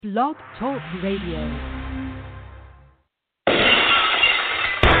Blog Talk Radio.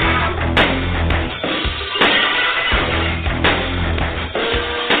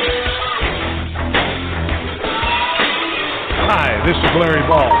 Hi, this is Larry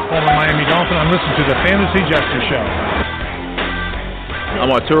Ball, former Miami Dolphin. I'm listening to the Fantasy Jester Show. I'm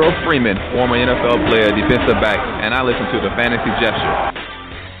Arturo Freeman, former NFL player, defensive back, and I listen to the Fantasy Jester Show.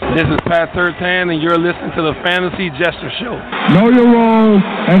 This is Pat Sertan, and you're listening to the Fantasy Jester Show. Know your role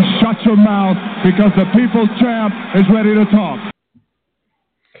and shut your mouth because the People's Champ is ready to talk.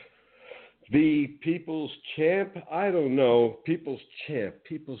 The People's Champ? I don't know. People's Champ.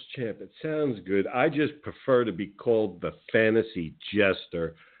 It sounds good. I just prefer to be called the Fantasy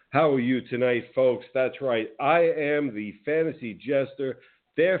Jester. How are you tonight, folks? That's right. I am the Fantasy Jester.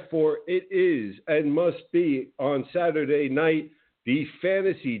 Therefore, it is and must be on Saturday night, the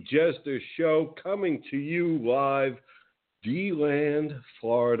Fantasy Jester Show, coming to you live, D-Land,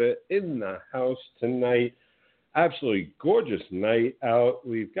 Florida, in the house tonight. Absolutely gorgeous night out.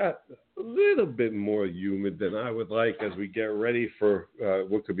 We've got a little bit more humid than I would like as we get ready for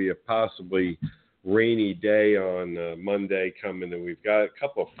what could be a possibly rainy day on Monday coming, and we've got a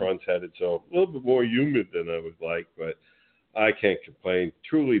couple of fronts headed, so a little bit more humid than I would like, but I can't complain.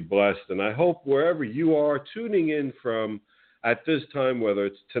 Truly blessed, and I hope wherever you are tuning in from at this time, whether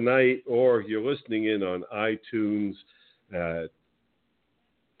it's tonight or you're listening in on iTunes,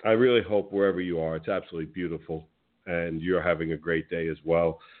 I really hope wherever you are, it's absolutely beautiful and you're having a great day as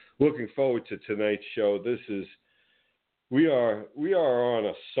well. Looking forward to tonight's show. We are on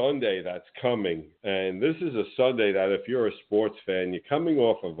a Sunday that's coming, and this is a Sunday that if you're a sports fan, you're coming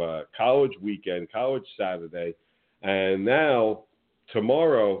off of a college weekend, college Saturday, and now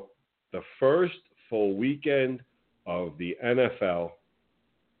tomorrow, the first full weekend of the NFL.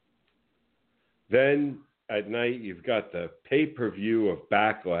 Then at night, you've got the pay-per-view of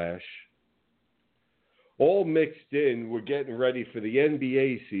Backlash. All mixed in, we're getting ready for the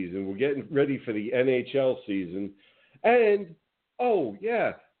NBA season. We're getting ready for the NHL season. And, oh,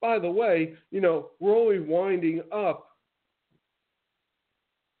 yeah, by the way, we're only winding up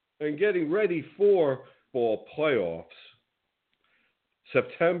and getting ready for fall playoffs.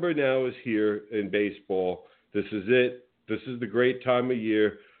 September now is here in baseball. This is it. This is the great time of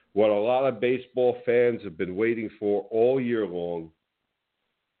year, what a lot of baseball fans have been waiting for all year long.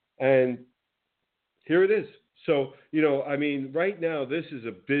 And here it is. So, right now, this is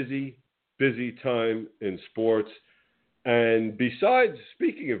a busy, busy time in sports. And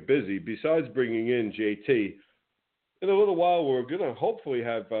speaking of busy, besides bringing in JT, in a little while, we're going to hopefully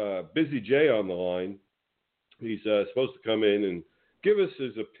have Bizzy J on the line. He's supposed to come in and give us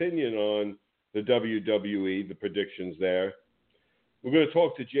his opinion on the WWE, the predictions there. We're going to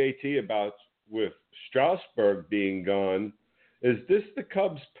talk to JT about, with Strasburg being gone, is this the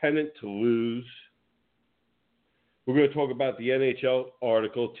Cubs' pennant to lose? We're going to talk about the NHL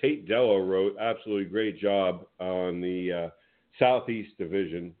article Tate Dellow wrote. Absolutely great job on the Southeast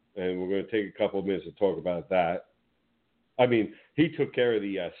Division, and we're going to take a couple of minutes to talk about that. I mean, he took care of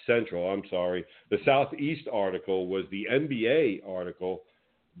the Central, I'm sorry. The Southeast article was the NBA article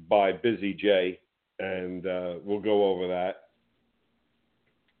by Bizzy J, and we'll go over that.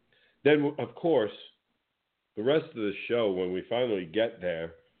 Then, of course, the rest of the show, when we finally get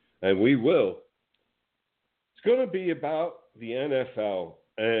there, and we will, it's going to be about the NFL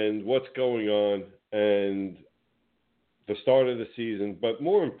and what's going on and the start of the season. But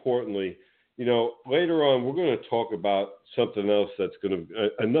more importantly, later on, we're going to talk about something else that's going to,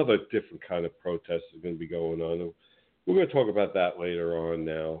 another different kind of protest is going to be going on. We're going to talk about that later on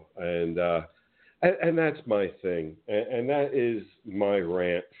now. And that's my thing. And that is my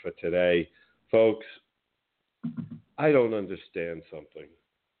rant for today. Folks, I don't understand something.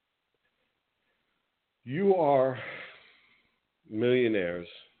 You are millionaires,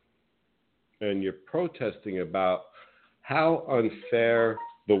 and you're protesting about how unfair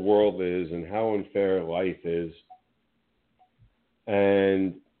the world is and how unfair life is.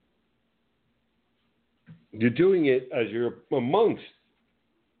 And you're doing it as you're amongst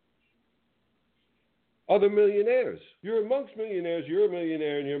other millionaires. You're amongst millionaires, you're a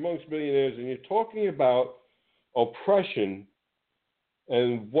millionaire, and you're amongst millionaires, and you're talking about oppression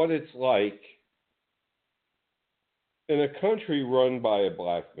and what it's like in a country run by a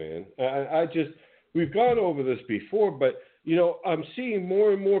black man. We've gone over this before, but, I'm seeing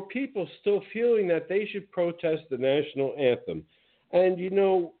more and more people still feeling that they should protest the national anthem. And,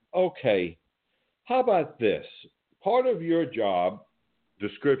 okay, how about this? Part of your job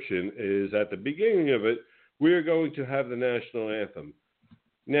description is at the beginning of it, we're going to have the national anthem.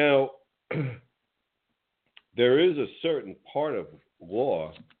 Now, there is a certain part of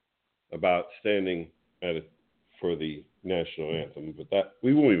law about standing for the national anthem, but that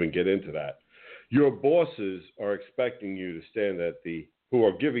we won't even get into that. Your bosses are expecting you to stand who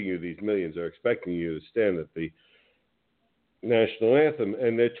are giving you these millions are expecting you to stand at the national anthem,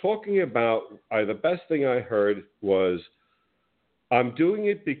 and they're talking about, the best thing I heard was, I'm doing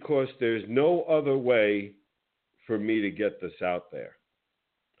it because there's no other way for me to get this out there.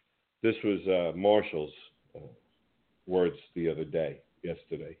 This was Marshall's words yesterday.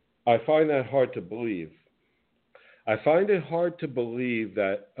 I find that hard to believe. I find it hard to believe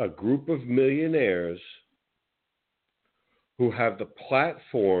that a group of millionaires who have the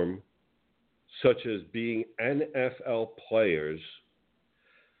platform, such as being NFL players,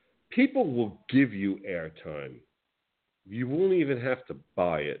 people will give you airtime. You won't even have to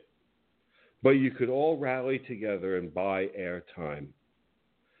buy it. But you could all rally together and buy airtime.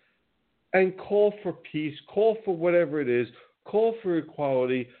 And call for peace, call for whatever it is, call for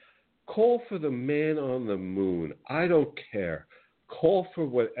equality, call for the man on the moon. I don't care. Call for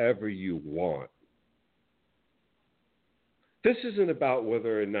whatever you want. This isn't about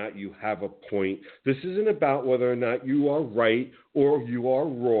whether or not you have a point. This isn't about whether or not you are right or you are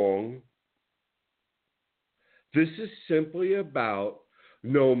wrong. This is simply about,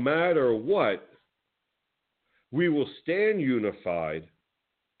 no matter what, we will stand unified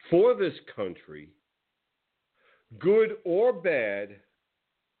for this country, good or bad,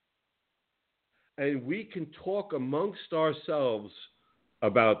 and we can talk amongst ourselves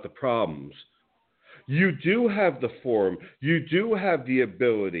about the problems. You do have the forum. You do have the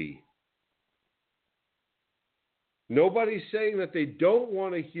ability. Nobody's saying that they don't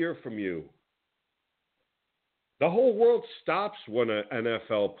want to hear from you. The whole world stops when an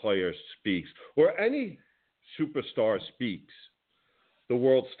NFL player speaks or any superstar speaks. The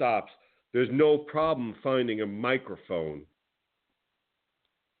world stops. There's no problem finding a microphone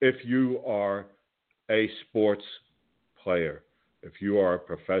if you are a sports player, if you are a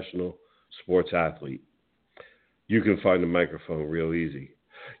professional sports athlete. You can find a microphone real easy.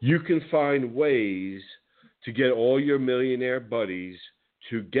 You can find ways to get all your millionaire buddies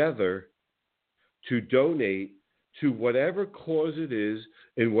together to donate to whatever cause it is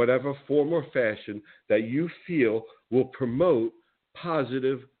in whatever form or fashion that you feel will promote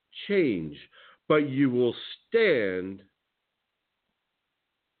positive change. But you will stand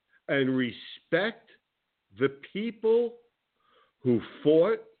and respect the people who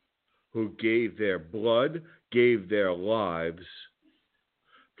fought, who gave their blood, gave their lives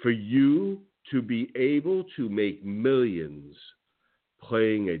for you to be able to make millions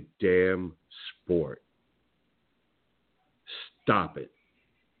playing a damn sport. Stop it.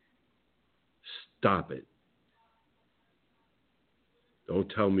 Stop it. Don't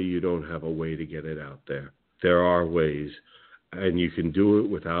tell me you don't have a way to get it out there. There are ways, and you can do it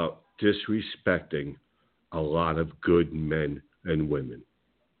without disrespecting a lot of good men and women.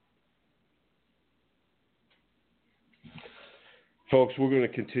 Folks, we're going to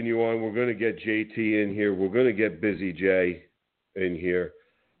continue on. We're going to get JT in here. We're going to get Bizzy J in here.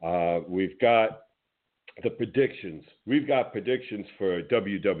 We've got the predictions. We've got predictions for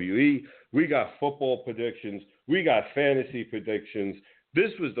WWE. We got football predictions. We got fantasy predictions.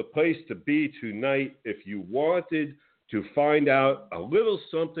 This was the place to be tonight if you wanted to find out a little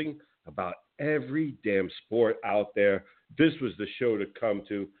something about every damn sport out there. This was the show to come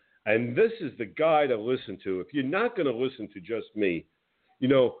to. And this is the guy to listen to. If you're not going to listen to just me,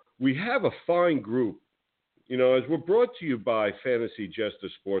 we have a fine group, as we're brought to you by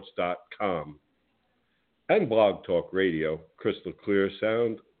FantasyJesterSports.com and Blog Talk Radio, crystal clear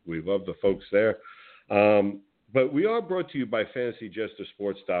sound. We love the folks there. But we are brought to you by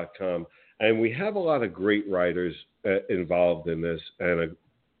FantasyJesterSports.com, and we have a lot of great writers involved in this and a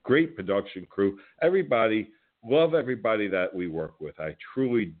great production crew. Love everybody that we work with. I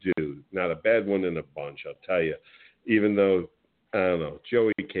truly do. Not a bad one in a bunch, I'll tell you. Even though, I don't know,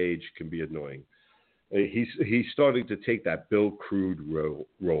 Joey Cage can be annoying. He's starting to take that Bill Crude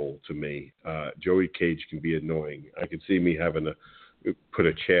role to me. Joey Cage can be annoying. I could see me having to put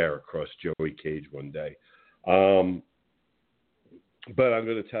a chair across Joey Cage one day. But I'm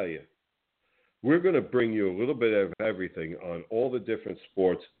going to tell you, we're going to bring you a little bit of everything on all the different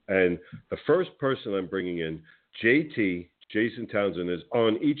sports. And the first person I'm bringing in, JT, Jason Townsend, is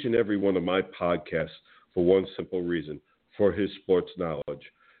on each and every one of my podcasts for one simple reason, for his sports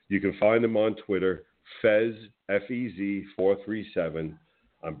knowledge. You can find him on Twitter, Fez, F-E-Z 437.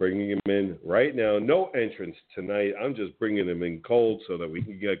 I'm bringing him in right now. No entrance tonight. I'm just bringing him in cold so that we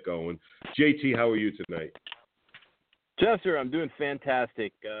can get going. JT, how are you tonight? Jester, I'm doing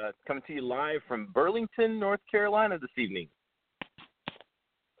fantastic. Coming to you live from Burlington, North Carolina this evening.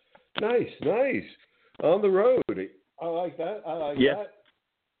 Nice. On the road. I like that. that.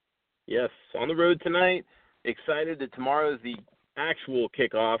 Yes, on the road tonight. Excited that tomorrow is the actual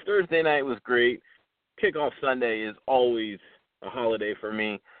kickoff. Thursday night was great. Kickoff Sunday is always a holiday for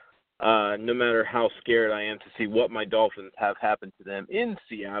me, no matter how scared I am to see what my Dolphins have happened to them in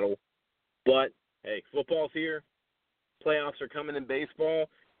Seattle. But, hey, football's here. Playoffs are coming in baseball.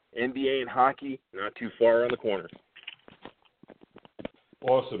 NBA and hockey, not too far around the corner.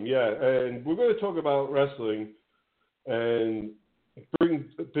 Awesome, yeah. And we're going to talk about wrestling and bring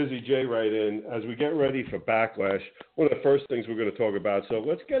Bizzy J right in as we get ready for Backlash. One of the first things we're going to talk about. So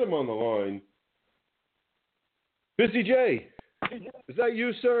let's get him on the line. Bizzy J, is that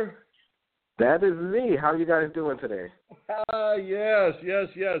you, sir? That is me. How are you guys doing today? Yes.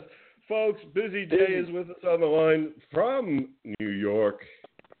 Folks, Bizzy J is with us on the line from New York.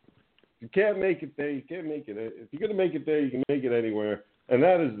 You can't make it there. You can't make it. If you're going to make it there, you can make it anywhere. And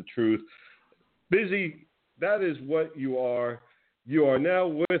that is the truth. Bizzy, that is what you are. You are now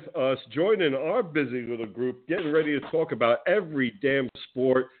with us, joining our busy little group, getting ready to talk about every damn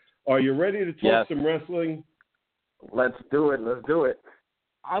sport. Are you ready to talk some wrestling? Let's do it.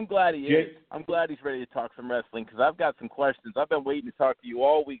 I'm glad he is. I'm glad he's ready to talk some wrestling because I've got some questions. I've been waiting to talk to you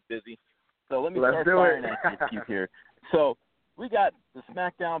all week, Bizzy. So let me start firing at you a few here. So we got the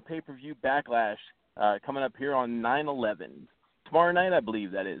SmackDown pay-per-view Backlash coming up here on 9/11. Tomorrow night, I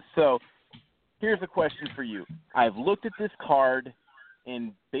believe that is. So here's a question for you. I've looked at this card,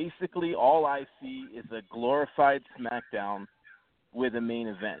 and basically all I see is a glorified SmackDown with a main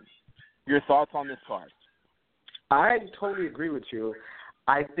event. Your thoughts on this card? I totally agree with you.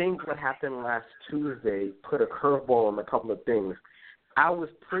 I think what happened last Tuesday put a curveball on a couple of things. I was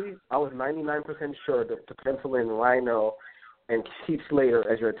 99% sure to pencil in Rhino and Keith Slater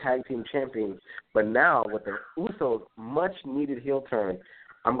as your tag team champions. But now with the Usos' much-needed heel turn,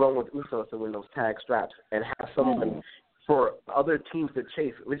 I'm going with Usos to win those tag straps and have someone for other teams to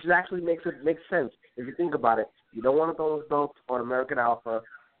chase, which actually makes sense if you think about it. You don't want to throw those belts on American Alpha.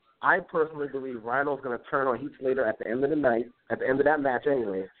 I personally believe Rhino's going to turn on Heath Slater at the end of the night, at the end of that match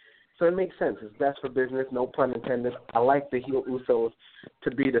anyway. So it makes sense. It's best for business, no pun intended. I like the heel Usos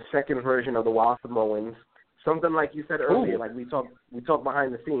to be the second version of the Wild Samoans. Something like you said earlier, like we talked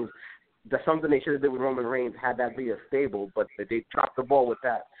behind the scenes. That's something they should have did with Roman Reigns, had that be a stable, but they dropped the ball with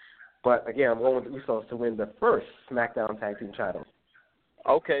that. But again, I'm going with the Usos to win the first SmackDown Tag Team title.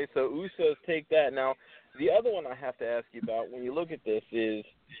 Okay, so Usos take that. Now, the other one I have to ask you about when you look at this is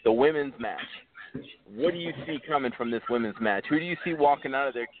the women's match. What do you see coming from this women's match? Who do you see walking out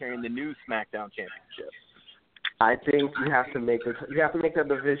of there carrying the new SmackDown Championship? I think you have to make that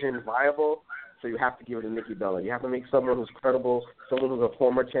division viable. So you have to give it to Nikki Bella. You have to make someone who's credible, someone who's a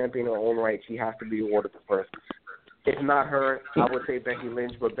former champion in her own right. She has to be awarded the first. If not her, I would say Becky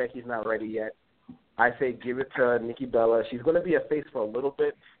Lynch, but Becky's not ready yet. I say give it to Nikki Bella. She's going to be a face for a little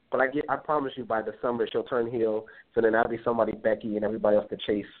bit, but I promise you by December she'll turn heel. So then that'll be somebody Becky and everybody else to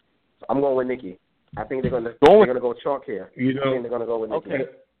chase. So I'm going with Nikki. I think they're going to go chalk here. I think they're going to go with Nikki.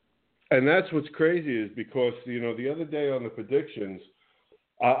 Okay. And that's what's crazy is because the other day on the predictions.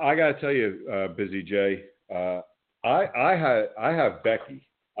 I got to tell you, Bizzy J, I have Becky.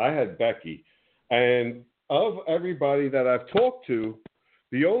 I had Becky. And of everybody that I've talked to,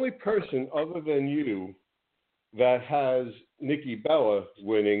 the only person other than you that has Nikki Bella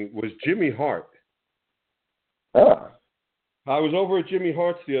winning was Jimmy Hart. Oh. I was over at Jimmy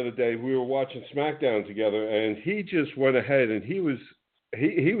Hart's the other day. We were watching SmackDown together, and he just went ahead and he was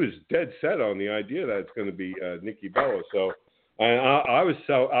dead set on the idea that it's going to be Nikki Bella. So. And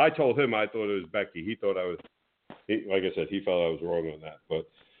I told him I thought it was Becky. He thought like I said, he felt I was wrong on that. But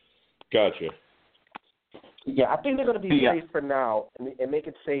gotcha. Yeah, I think they're going to be safe for now and make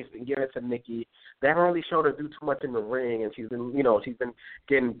it safe and give it to Nikki. They haven't really showed her do too much in the ring, and she's been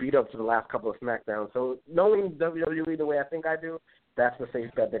getting beat up for the last couple of SmackDowns. So knowing WWE the way I think I do, that's the safe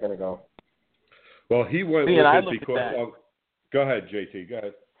bet they're going to go. Well, he went with it because. Go ahead, JT. Go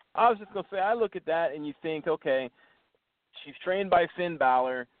ahead. I was just going to say, I look at that and you think, okay. She's trained by Finn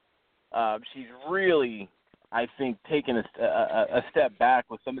Balor. She's really, I think, taken a step back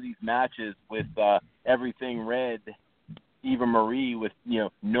with some of these matches with Everything Red, Eva Marie with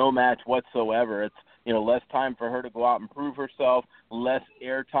no match whatsoever. It's less time for her to go out and prove herself, less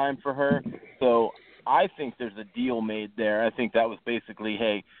air time for her. So I think there's a deal made there. I think that was basically,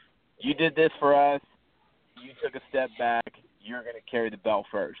 hey, you did this for us. You took a step back. You're going to carry the belt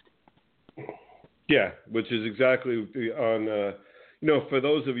first. Yeah, which is exactly on, for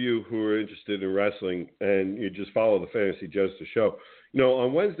those of you who are interested in wrestling and you just follow the Fantasy Jester Show,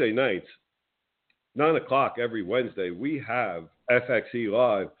 on Wednesday nights, 9 o'clock every Wednesday, we have FXE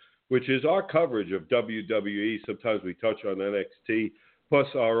Live which is our coverage of WWE. Sometimes we touch on NXT, plus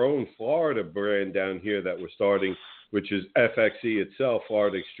our own Florida brand down here that we're starting, which is FXE itself,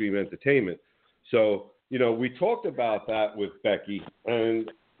 Florida Extreme Entertainment. So, we talked about that with Becky.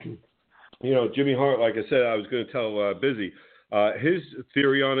 And, Jimmy Hart, like I said, I was going to tell Bizzy, his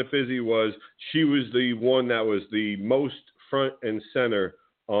theory on it, Bizzy, was she was the one that was the most front and center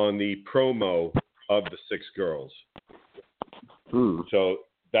on the promo of the 6 girls. So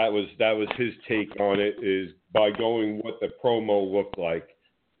that was his take on it, is by going what the promo looked like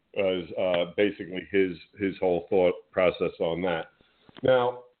was basically his whole thought process on that.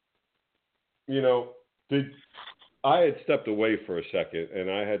 Now, I had stepped away for a second,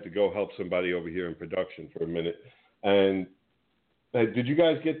 and I had to go help somebody over here in production for a minute. And did you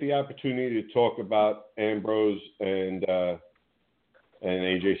guys get the opportunity to talk about Ambrose and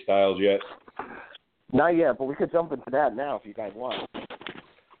AJ Styles yet? Not yet, but we could jump into that now if you guys want.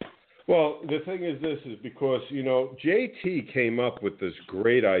 Well, the thing is because, JT came up with this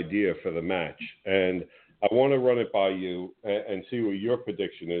great idea for the match, and I want to run it by you and see what your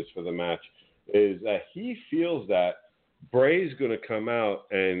prediction is for the match, is that he feels that Bray's going to come out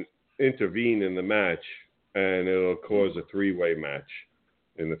and intervene in the match, and it'll cause a 3-way match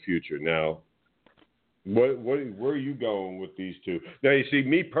in the future. Now, where are you going with these two? Now, you see,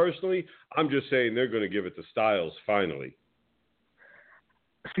 me personally, I'm just saying they're going to give it to Styles finally.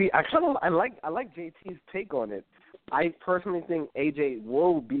 See, I like JT's take on it. I personally think AJ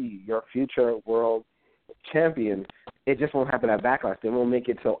will be your future world champion. It just won't happen at Backlash. They won't make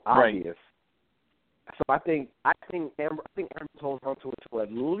it so obvious. Right. So I think Amber holds on to it for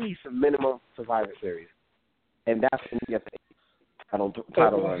at least a minimum Survivor Series, and that's when you get the title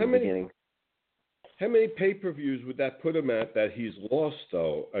in the beginning. How many pay-per-views would that put him at that he's lost,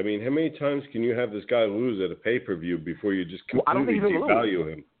 though? I mean, how many times can you have this guy lose at a pay-per-view before you just completely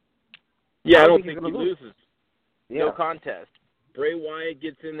devalue him? Yeah, I don't think he loses. Yeah. No contest. Bray Wyatt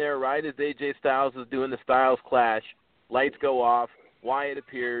gets in there right as AJ Styles is doing the Styles Clash. Lights go off. Wyatt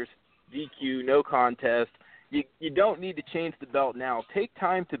appears. DQ, no contest. You don't need to change the belt now. Take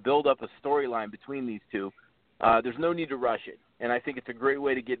time to build up a storyline between these two. There's no need to rush it. And I think it's a great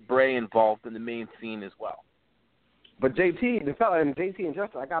way to get Bray involved in the main scene as well. But JT and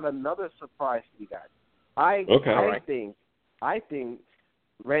Justin, I got another surprise for you guys. I think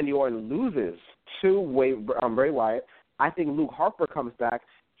Randy Orton loses to Bray Wyatt. I think Luke Harper comes back.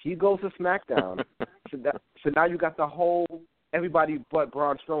 He goes to SmackDown. So now you got the whole everybody but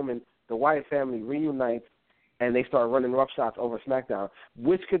Braun Strowman, the Wyatt family reunites, and they start running roughshots over SmackDown,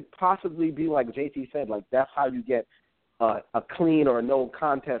 which could possibly be like JT said, like that's how you get a clean or no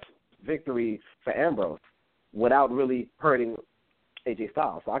contest victory for Ambrose without really hurting AJ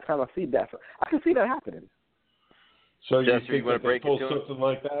Styles. So I kind of see that. I can see that happening. So you think that they pull something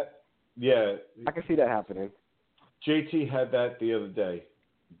like that? Yeah. I can see that happening. JT had that the other day.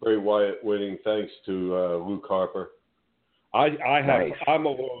 Bray Wyatt winning thanks to Luke Harper. Nice. I'm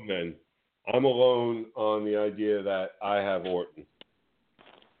alone then. I'm alone on the idea that I have Orton.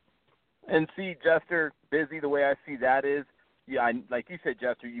 And see, Jester, Bizzy, the way I see that is, like you said,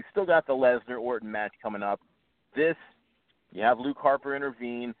 Jester, you still got the Lesnar-Orton match coming up. You have Luke Harper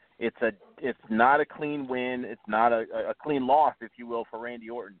intervene. It's not a clean win. It's not a clean loss, if you will, for Randy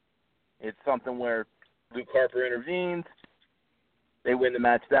Orton. It's something where Luke Harper intervenes. They win the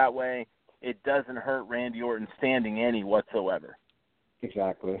match that way. It doesn't hurt Randy Orton's standing any whatsoever.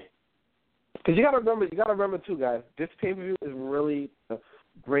 Exactly. Because you got to remember too, guys. This pay-per-view is really to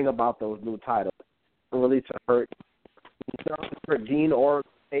bring about those new titles, really to hurt Dean or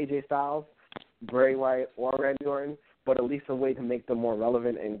AJ Styles, Bray Wyatt or Randy Orton, but at least a way to make them more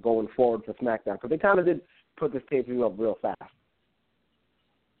relevant and going forward for SmackDown. Because they kind of did put this pay-per-view up real fast.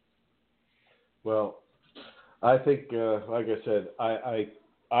 Well, I think, like I said,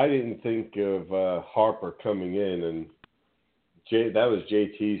 I didn't think of Harper coming in, and that was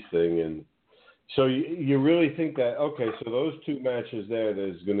JT's thing. And so you really think that, okay, so those two matches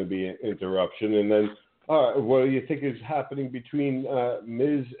there's going to be an interruption. And then, all right, what do you think is happening between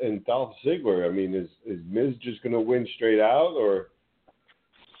Miz and Dolph Ziggler? I mean, is Miz just going to win straight out, or?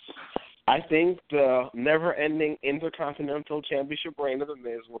 I think the never-ending Intercontinental Championship reign of The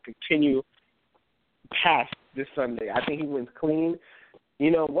Miz will continue past this Sunday. I think he wins clean.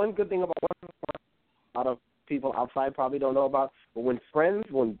 You know, one good thing about a lot of people outside probably don't know about, but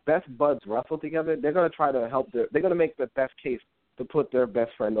when best buds wrestle together, they're going to try to they're going to make the best case to put their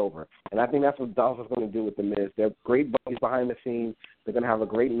best friend over. And I think that's what Dolph is going to do with The Miz. They're great buddies behind the scenes. They're going to have a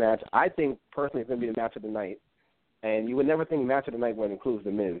great match. I think, personally, it's going to be the match of the night. And you would never think match of the night would include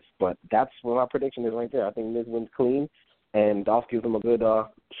The Miz, but that's what my prediction is right there. I think Miz wins clean, and Dolph gives him a good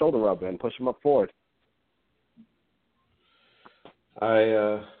shoulder rub and push him up forward.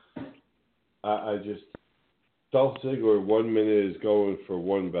 I just Dolph Ziggler 1 minute is going for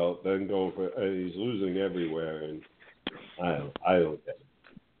one belt, then going for, and he's losing everywhere, and I don't get it.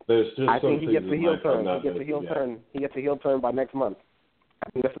 There's just I think he gets a heel turn. He gets a heel turn by next month. I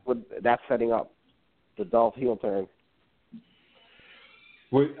think that's setting up the Dolph heel turn.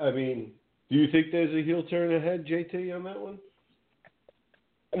 Wait, I mean, do you think there's a heel turn ahead, JT, on that one?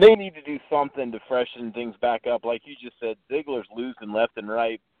 They need to do something to freshen things back up. Like you just said, Ziggler's losing left and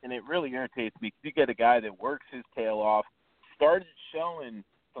right, and it really irritates me. You get a guy that works his tail off, started showing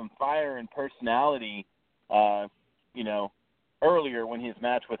some fire and personality, earlier when his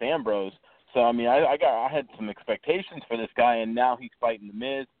match with Ambrose. So, I mean, I had some expectations for this guy, and now he's fighting The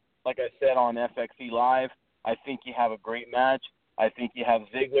Miz. Like I said on FXE Live, I think you have a great match. I think you have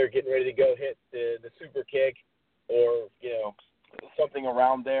Ziggler getting ready to go hit the super kick or, something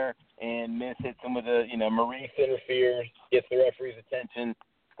around there, and Miz hits him with a, Maurice interferes, gets the referee's attention,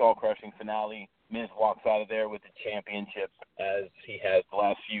 skull-crushing finale. Miz walks out of there with the championship as he has the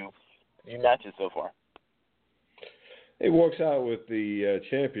last few matches so far. He walks out with the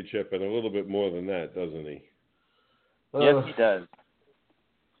championship and a little bit more than that, doesn't he? Yes, he does.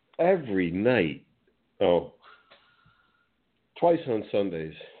 Every night. Oh, twice on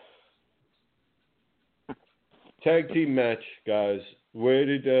Sundays. Tag team match, guys. Where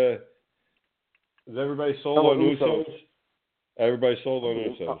did is everybody sold on Usos? Everybody sold on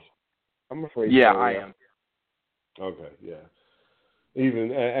Usos. I'm afraid. Yeah, I am. Okay, yeah.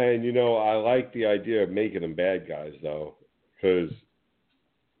 Even and I like the idea of making them bad guys though, because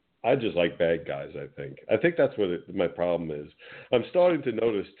I just like bad guys. I think that's what my problem is. I'm starting to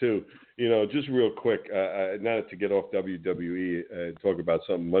notice too. Just real quick, not to get off WWE and talk about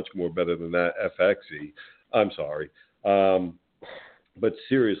something much more better than that. FXE. I'm sorry, but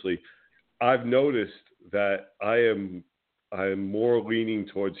seriously, I've noticed that I am more leaning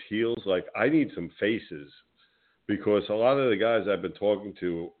towards heels. Like I need some faces. Because a lot of the guys I've been talking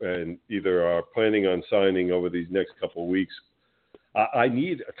to and either are planning on signing over these next couple of weeks, I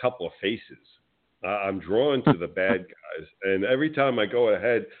need a couple of faces. I'm drawn to the bad guys. And every time I go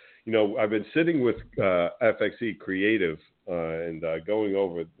ahead, I've been sitting with FXE Creative and going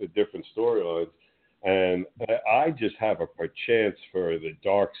over the different storylines. And I just have a chance for the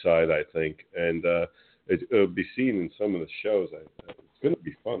dark side, I think. And it'll be seen in some of the shows. It's going to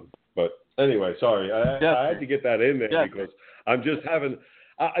be fun. But anyway, sorry. I had to get that in there because I'm just having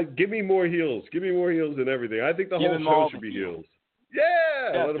give me more heels. Give me more heels and everything. I think the whole show should be heels.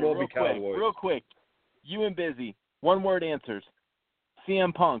 Yeah, let them all be Cowboys. Real quick. You and Bizzy, one-word answers.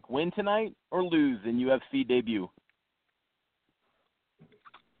 CM Punk, win tonight or lose in UFC debut?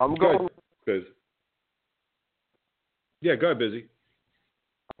 I'm going. Good. Yeah, go ahead, Bizzy.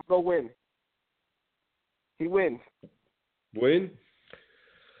 I'm going to win. He wins. Win?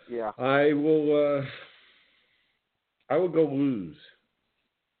 Yeah. I will go lose.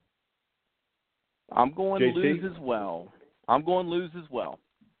 I'm going JT? to lose as well.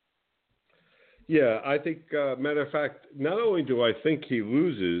 Yeah, I think, matter of fact, not only do I think he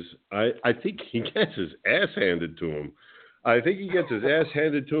loses, I think he gets his ass handed to him. I think he gets his ass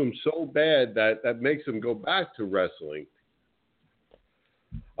handed to him so bad that makes him go back to wrestling.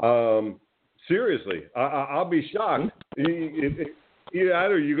 Seriously, I'll be shocked.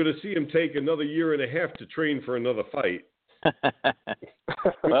 Either you're going to see him take another year and a half to train for another fight. It'll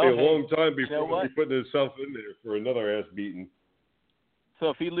be a long time before he's putting himself in there for another ass beating. So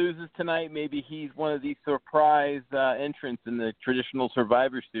if he loses tonight, maybe he's one of these surprise entrants in the traditional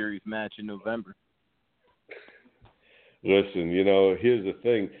Survivor Series match in November. Listen, here's the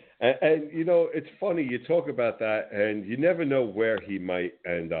thing. And it's funny, you talk about that, and you never know where he might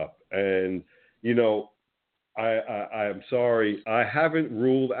end up. And, I'm sorry, I haven't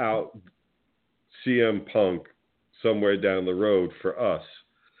ruled out CM Punk somewhere down the road for us.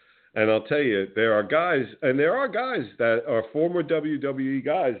 And I'll tell you, there are guys that are former WWE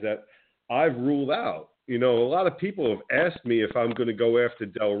guys that I've ruled out. A lot of people have asked me if I'm going to go after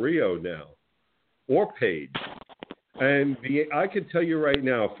Del Rio now or Page. And I can tell you right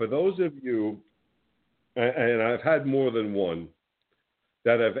now, for those of you, and I've had more than one,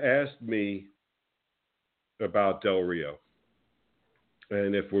 that have asked me about Del Rio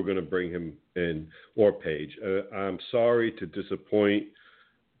and if we're going to bring him in or Page. I'm sorry to disappoint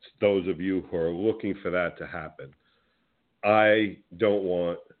those of you who are looking for that to happen. I don't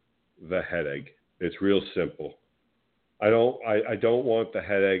want the headache. It's real simple. I don't want the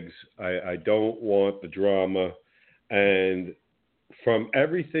headaches. I don't want the drama. And from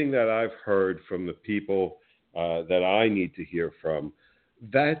everything that I've heard from the people that I need to hear from.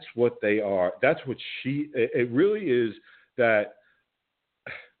 That's what they are. That's what it really is that.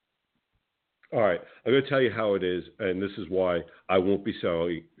 All right, I'm going to tell you how it is, and this is why I won't be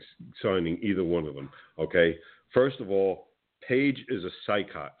signing either one of them, okay? First of all, Paige is a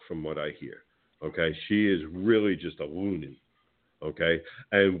psychot from what I hear, okay? She is really just a loony, okay?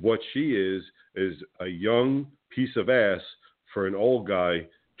 And what she is a young piece of ass for an old guy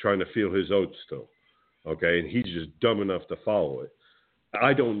trying to feel his oats still, okay? And he's just dumb enough to follow it.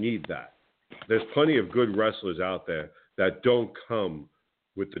 I don't need that. There's plenty of good wrestlers out there that don't come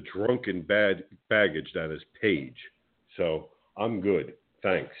with the drunken bad baggage that is Paige. So I'm good.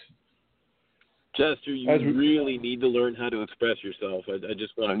 Thanks. Chester, you really need to learn how to express yourself. I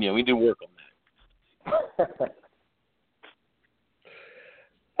just want to, we do work on that.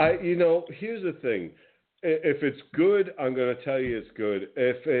 Here's the thing. If it's good, I'm going to tell you it's good.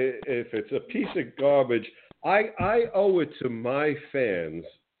 If it's a piece of garbage, I owe it to my fans.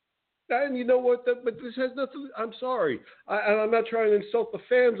 And you know what? But this has nothing. I'm sorry. I'm not trying to insult the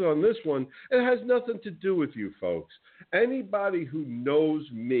fans on this one. It has nothing to do with you folks. Anybody who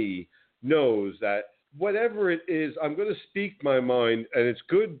knows me knows that whatever it is, I'm going to speak my mind, and it's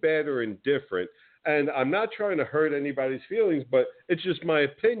good, bad, or indifferent. And I'm not trying to hurt anybody's feelings, but it's just my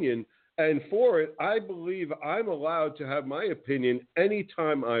opinion. And for it, I believe I'm allowed to have my opinion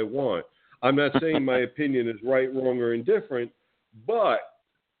anytime I want. I'm not saying my opinion is right, wrong, or indifferent, but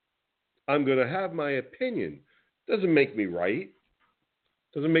I'm going to have my opinion. Doesn't make me right.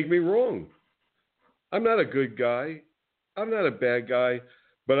 Doesn't make me wrong. I'm not a good guy. I'm not a bad guy.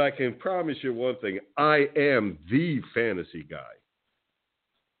 But I can promise you one thing. I am the fantasy guy.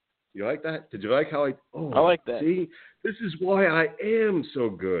 You like that? Did you like how I like that. See, this is why I am so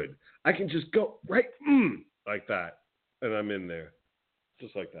good. I can just go right like that. And I'm in there.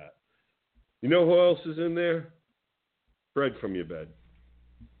 Just like that. You know who else is in there? Bread from your bed.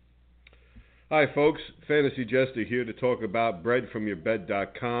 Hi, folks. Fantasy Jester here to talk about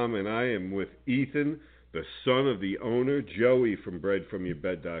breadfromyourbed.com, and I am with Ethan, the son of the owner, Joey from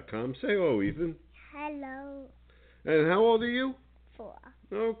breadfromyourbed.com. Say hello, Ethan. Hello. And how old are you? 4.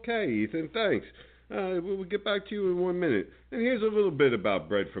 Okay, Ethan, thanks. We'll get back to you in 1 minute. And here's a little bit about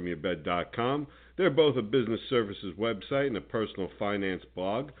breadfromyourbed.com. They're both a business services website and a personal finance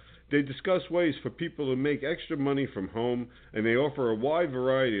blog. They discuss ways for people to make extra money from home, and they offer a wide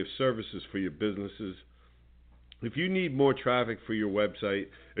variety of services for your businesses. If you need more traffic for your website,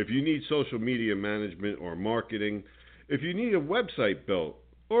 if you need social media management or marketing, if you need a website built,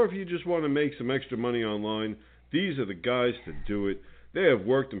 or if you just want to make some extra money online, these are the guys to do it. They have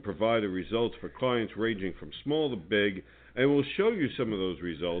worked and provided results for clients ranging from small to big, and will show you some of those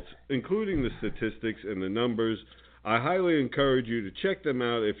results, including the statistics and the numbers. I highly encourage you to check them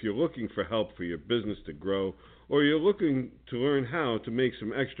out if you're looking for help for your business to grow, or you're looking to learn how to make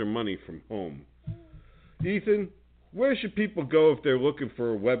some extra money from home. Ethan, where should people go if they're looking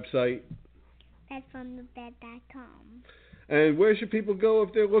for a website? Bedfromthebed.com. And where should people go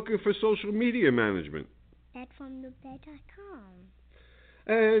if they're looking for social media management? Bedfromthebed.com.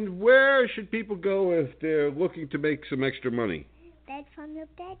 And where should people go if they're looking to make some extra money?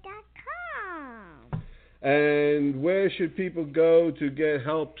 Bedfromthebed.com. And where should people go to get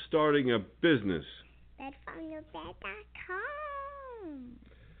help starting a business? Bedfromthebed.com.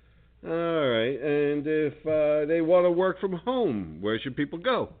 All right. And if they want to work from home, where should people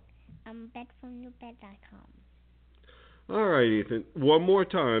go? Bedfromthebed.com. All right, Ethan. One more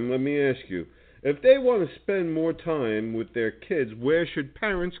time, let me ask you. If they want to spend more time with their kids, where should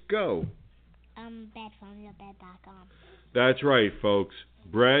parents go? Bedfromthebed.com. That's right, folks.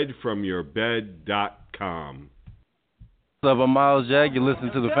 Breadfromyourbed.com. What's up, I'm Miles Jack. You're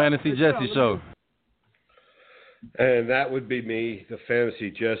listening to the Fantasy Jester Show. And that would be me, the Fantasy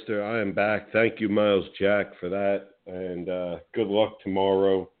Jester. I am back. Thank you, Miles Jack, for that. And good luck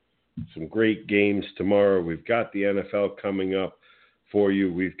tomorrow. Some great games tomorrow. We've got the NFL coming up for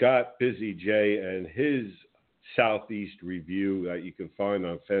you. We've got Bizzy J and his Southeast review that you can find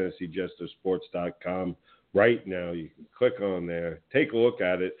on fantasyjestersports.com right now. You can click on there, take a look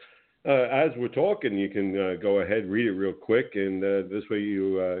at it. As we're talking, you can go ahead, read it real quick, and this way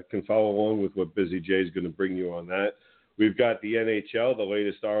you can follow along with what Bizzy J is going to bring you on that. We've got the NHL, the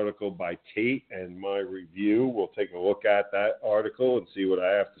latest article by Tate, and my review. We'll take a look at that article and see what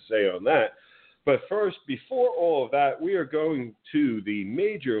I have to say on that. But first, before all of that, we are going to the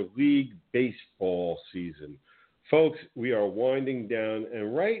Major League Baseball season. Folks, we are winding down,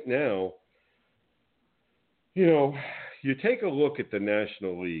 and right now, you take a look at the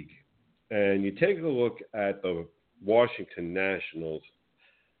National League, and you take a look at the Washington Nationals.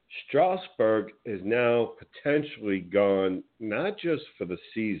 Strasburg is now potentially gone, not just for the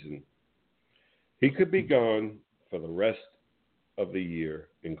season. He could be gone for the rest of the year,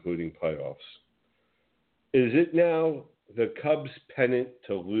 including playoffs. Is it now the Cubs' pennant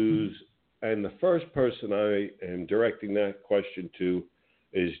to lose? And the first person I am directing that question to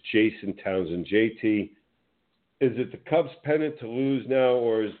is Jason Townsend. JT, is it the Cubs' pennant to lose now,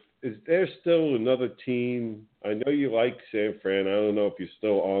 or is there still another team? I know you like San Fran. I don't know if you're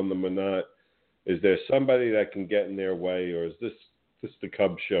still on them or not. Is there somebody that can get in their way, or is this the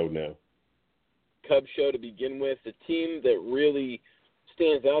Cubs show now? Cubs show to begin with. The team that really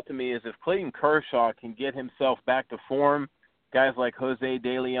stands out to me is if Clayton Kershaw can get himself back to form, guys like Jose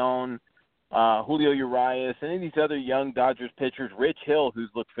De Leon, Julio Urias, and any of these other young Dodgers pitchers, Rich Hill, who's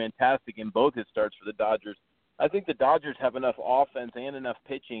looked fantastic in both his starts for the Dodgers. I think the Dodgers have enough offense and enough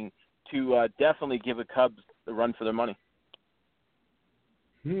pitching to definitely give the Cubs the run for their money.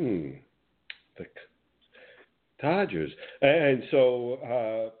 The Dodgers. And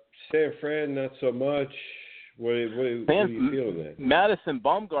so San Fran, not so much. What are you feeling there? Madison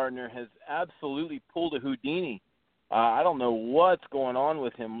Bumgarner has absolutely pulled a Houdini. I don't know what's going on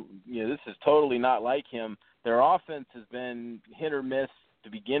with him. This is totally not like him. Their offense has been hit or miss to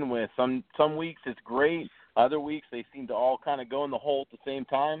begin with. Some weeks it's great. Other weeks they seem to all kind of go in the hole at the same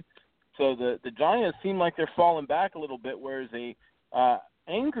time. So the Giants seem like they're falling back a little bit, whereas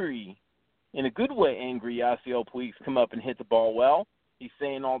angry, in a good way, angry Yasiel Puig come up and hit the ball well. He's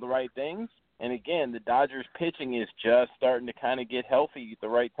saying all the right things. And again, the Dodgers pitching is just starting to kind of get healthy at the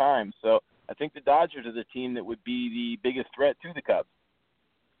right time. So I think the Dodgers are the team that would be the biggest threat to the Cubs.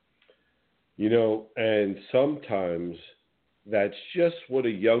 And sometimes that's just what a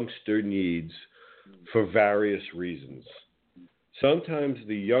youngster needs for various reasons. Sometimes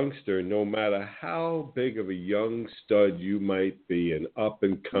the youngster, no matter how big of a young stud you might be, and up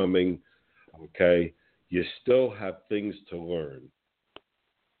and coming, okay, you still have things to learn.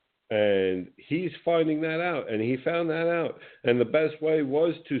 And he's finding that out, and he found that out. And the best way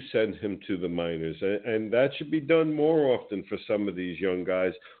was to send him to the minors. And that should be done more often for some of these young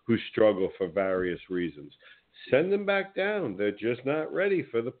guys who struggle for various reasons. Send them back down. They're just not ready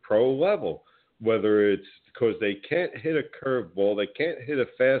for the pro level, whether it's because they can't hit a curveball, they can't hit a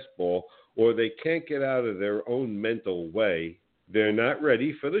fastball, or they can't get out of their own mental way. They're not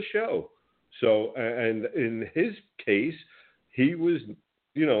ready for the show. So, and in his case, he was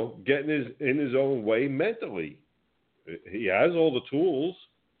getting in his own way mentally. He has all the tools.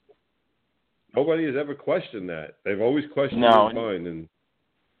 Nobody has ever questioned that. They've always questioned his mind. And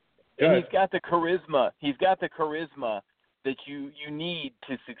he's got the charisma. He's got the charisma that you need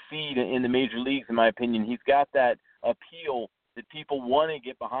to succeed in the major leagues, in my opinion. He's got that appeal that people want to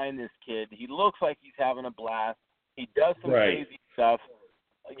get behind this kid. He looks like he's having a blast. He does some crazy stuff,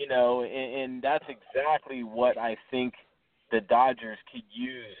 and that's exactly what I think the Dodgers could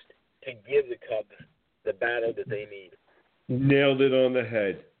use to give the Cubs the battle that they need. Nailed it on the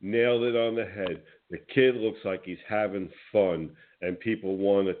head. The kid looks like he's having fun, and people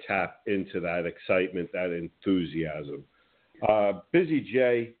want to tap into that excitement, that enthusiasm. Bizzy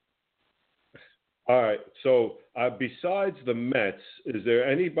J. All right, so besides the Mets, is there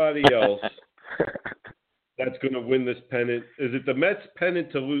anybody else that's going to win this pennant? Is it the Mets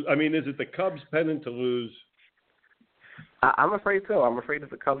pennant to lose? I mean, is it the Cubs pennant to lose? I'm afraid so. I'm afraid it's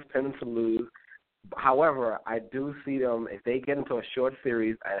the Cubs pennant to lose. However, I do see them, if they get into a short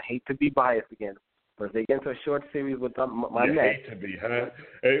series, I hate to be biased again, but if they get into a short series with my Mets. Hate to be, huh?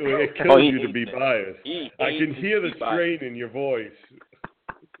 It kills you to be biased. I can hear the strain in your voice.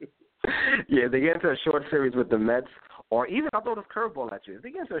 Yeah, if they get into a short series with the Mets, or even, I'll throw this curveball at you, if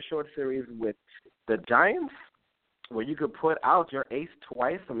they get into a short series with the Giants, where you could put out your ace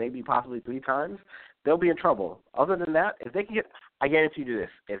twice or maybe possibly 3 times, they'll be in trouble. Other than that, if they can get, I guarantee you this,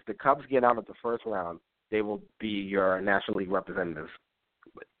 if the Cubs get out of the first round, they will be your National League representatives.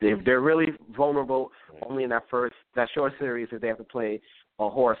 If they're really vulnerable, only in that short series, if they have to play a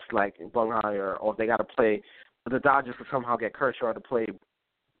horse like Bunghire, or if they got to play, the Dodgers could somehow get Kershaw to play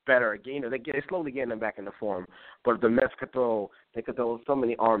better again, or they're slowly getting them back into form. But if the Mets could throw so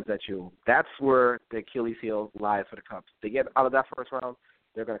many arms at you, that's where the Achilles heel lies for the Cubs. If they get out of that first round,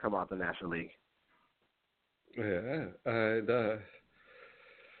 they're going to come out of the National League. Yeah, and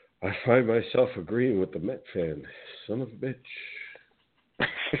I find myself agreeing with the Met fan. Son of a bitch.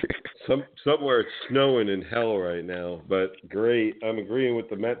 Somewhere it's snowing in hell right now, but great. I'm agreeing with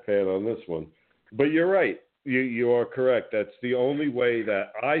the Met fan on this one. But you're right. You are correct. That's the only way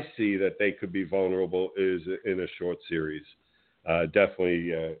that I see that they could be vulnerable is in a short series.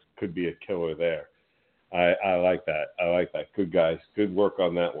 Definitely could be a killer there. I like that. I like that. Good guys. Good work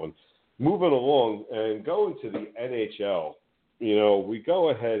on that one. Moving along and going to the NHL. You know, we go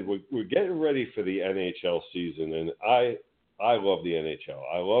ahead. We're getting ready for the NHL season, and I love the NHL.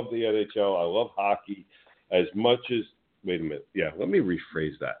 I love the NHL. I love hockey as much as. Wait a minute. Yeah, let me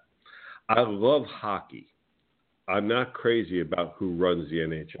rephrase that. I love hockey. I'm not crazy about who runs the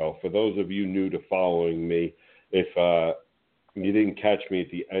NHL. For those of you new to following me, if you didn't catch me at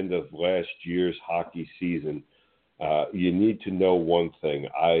the end of last year's hockey season, you need to know one thing.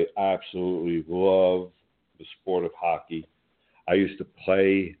 I absolutely love the sport of hockey. I used to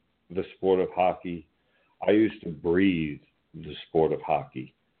play the sport of hockey. I used to breathe the sport of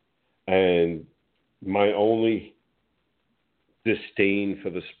hockey. And my only disdain for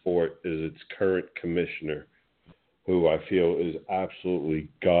the sport is its current commissioner, who I feel is absolutely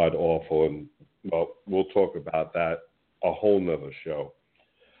god-awful. And, well, we'll talk about that a whole nother show.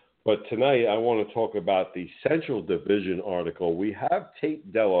 But tonight I want to talk about the Central Division article. We have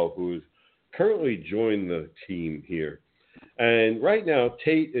Tate Dellow, who's currently joined the team here. And right now,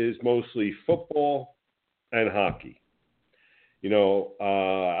 Tate is mostly football and hockey. You know,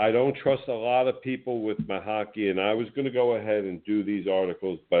 I don't trust a lot of people with my hockey, and I was going to go ahead and do these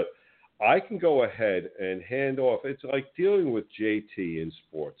articles, but I can go ahead and hand off. It's like dealing with JT in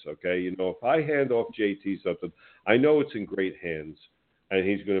sports, okay? You know, if I hand off JT something, I know it's in great hands, and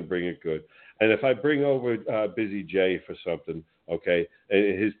he's going to bring it good. And if I bring over Bizzy J for something, okay,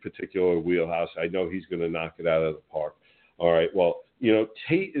 in his particular wheelhouse, I know he's going to knock it out of the park. All right, well, you know,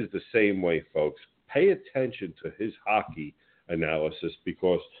 Tate is the same way, folks. Pay attention to his hockey analysis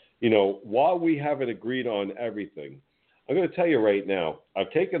because, you know, while we haven't agreed on everything, I'm going to tell you right now,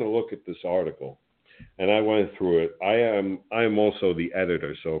 I've taken a look at this article and I went through it. I am also the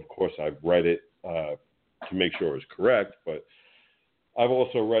editor, so of course I've read it to make sure it's correct, but I've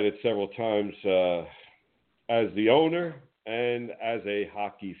also read it several times as the owner and as a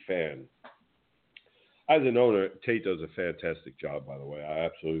hockey fan. As an owner, Tate does a fantastic job, by the way. I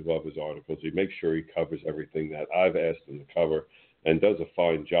absolutely love his articles. He makes sure he covers everything that I've asked him to cover and does a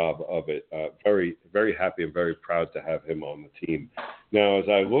fine job of it. Very, very happy and very proud to have him on the team. Now, as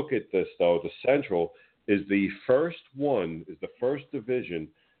I look at this, though, the Central is the first division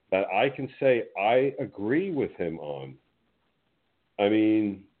that I can say I agree with him on. I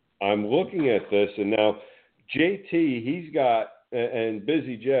mean, I'm looking at this, and now JT, he's got, and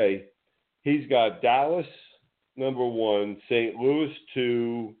Bizzy J, he's got Dallas, number 1, St. Louis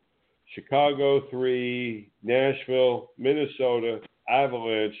 2, Chicago 3, Nashville, Minnesota,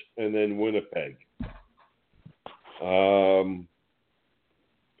 Avalanche, and then Winnipeg.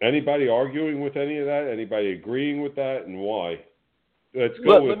 Anybody arguing with any of that? Anybody agreeing with that, and why? Let's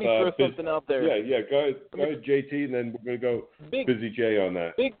go with. Let me throw something out there. Yeah. Go ahead, JT, and then we're going to go Bizzy J on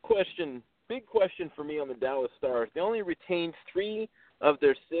that. Big question for me on the Dallas Stars. They only retained 3 of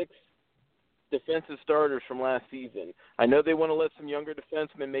their 6 defensive starters from last season. I know they want to let some younger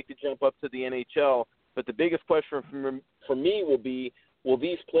defensemen make the jump up to the NHL, but the biggest question for me will be, will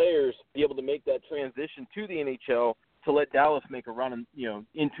these players be able to make that transition to the NHL to let Dallas make a run,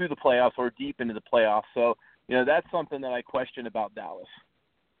 into the playoffs or deep into the playoffs? So, that's something that I question about Dallas.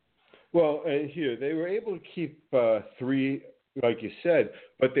 Well, and here, they were able to keep 3, like you said,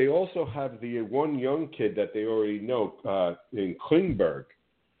 but they also have the one young kid that they already know in Klingberg.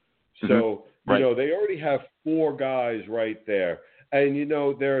 So, they already have 4 guys right there. And,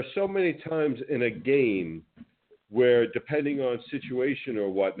 there are so many times in a game where, depending on situation or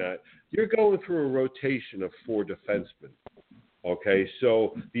whatnot, you're going through a rotation of 4 defensemen. Okay,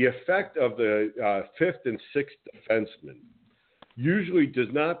 so the effect of the 5th and 6th defenseman usually does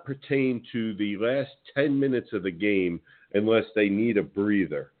not pertain to the last 10 minutes of the game unless they need a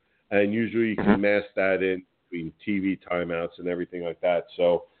breather. And usually you can mask that in between TV timeouts and everything like that.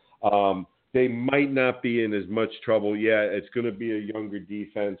 So they might not be in as much trouble yet. It's going to be a younger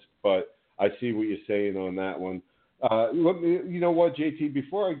defense, but I see what you're saying on that one. You know what, JT?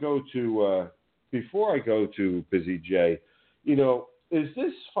 Before I go to Bizzy J, is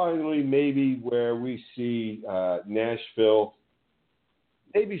this finally maybe where we see Nashville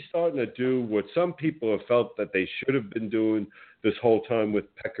maybe starting to do what some people have felt that they should have been doing this whole time with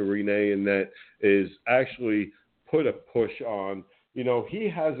Pecorine, and that is actually put a push on. He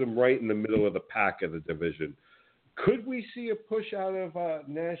has them right in the middle of the pack of the division. Could we see a push out of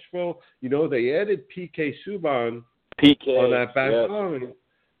Nashville? They added PK Subban on that back line.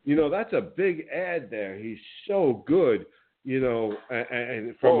 That's a big add there. He's so good,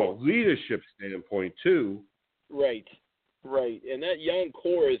 and from a leadership standpoint, too. Right. And that young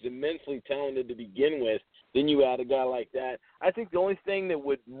core is immensely talented to begin with. Then you add a guy like that. I think the only thing that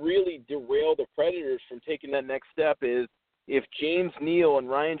would really derail the Predators from taking that next step is if James Neal and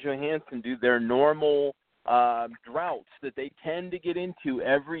Ryan Johansson do their normal droughts that they tend to get into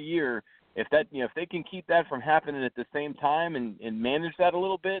every year. If they can keep that from happening at the same time and manage that a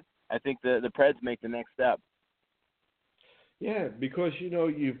little bit, I think the Preds make the next step. Yeah, because,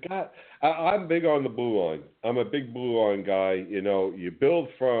 you've got – I'm big on the blue line. I'm a big blue line guy. You build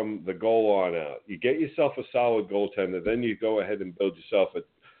from the goal on out. You get yourself a solid goaltender. Then you go ahead and build yourself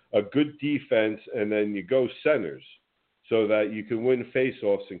a good defense, and then you go centers so that you can win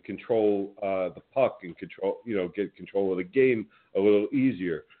faceoffs and control the puck and get control of the game a little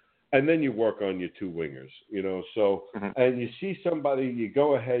easier. And then you work on your two wingers, So, and you see somebody, you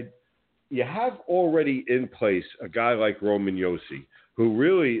go ahead – you have already in place a guy like Roman Josi, who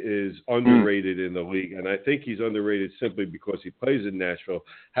really is underrated in the league, and I think he's underrated simply because he plays in Nashville.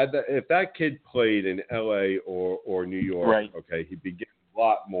 If that kid played in L.A. or New York, okay, he'd be getting a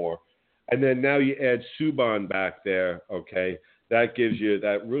lot more. And then now you add Subban back there, okay,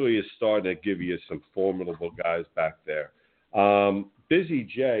 that really is starting to give you some formidable guys back there. Bizzy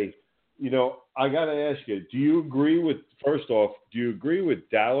J, I got to ask you, do you agree with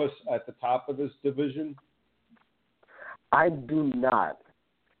Dallas at the top of this division? I do not.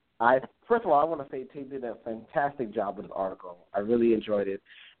 First of all, I want to say Tate did a fantastic job with the article. I really enjoyed it.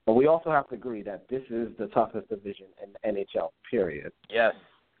 But we also have to agree that this is the toughest division in the NHL, period. Yes.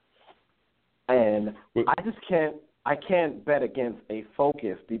 And I can't bet against a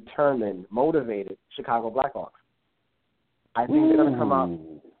focused, determined, motivated Chicago Blackhawks. I think they're going to come out.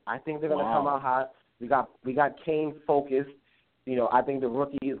 I think they're going to come out hot. We got Kane focused. I think the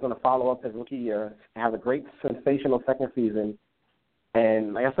rookie is going to follow up his rookie year and have a great, sensational second season.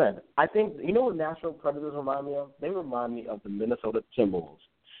 And like I said, I think what Nashville Predators remind me of? They remind me of the Minnesota Timberwolves.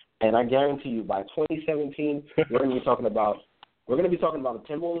 And I guarantee you, by 2017, we're going to be talking about the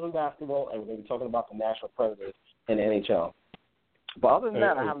Timberwolves in basketball, and we're going to be talking about the Nashville Predators in the NHL. But other than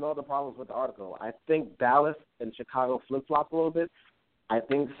that, I have no other problems with the article. I think Dallas and Chicago flip-flop a little bit. I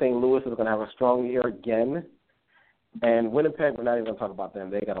think St. Louis is going to have a strong year again. And Winnipeg, we're not even going to talk about them.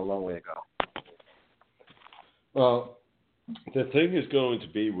 They got a long way to go. Well, the thing is going to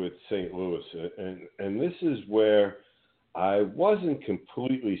be with St. Louis, and this is where I wasn't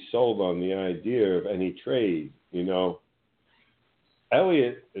completely sold on the idea of any trade.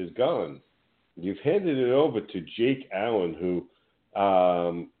 Elliott is gone. You've handed it over to Jake Allen, who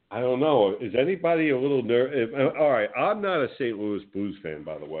I don't know. Is anybody a little nervous? All right, I'm not a St. Louis Blues fan,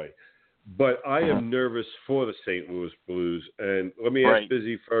 by the way, but I am nervous for the St. Louis Blues. And let me ask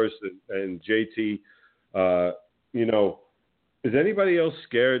Bizzy first and JT, is anybody else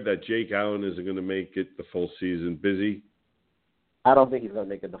scared that Jake Allen isn't going to make it the full season? Bizzy? I don't think he's going to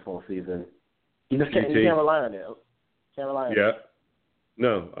make it the full season. You can't rely on it. Can't rely on it. Yeah.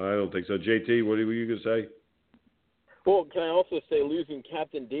 No, I don't think so. JT, what were you going to say? Well, can I also say losing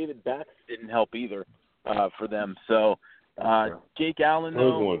Captain David Bax didn't help either for them. So Jake Allen,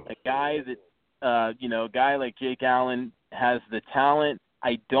 though, a guy that, a guy like Jake Allen has the talent.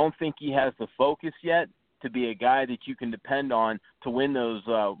 I don't think he has the focus yet to be a guy that you can depend on to win those,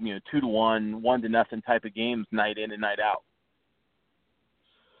 2-1, 1-0 type of games night in and night out.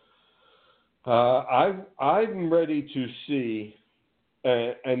 I'm ready to see.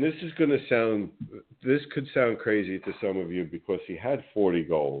 And this could sound crazy to some of you because he had 40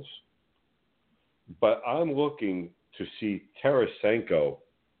 goals. But I'm looking to see Tarasenko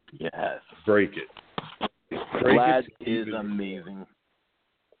break it. Vlad is amazing.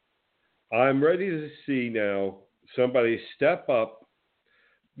 I'm ready to see now somebody step up.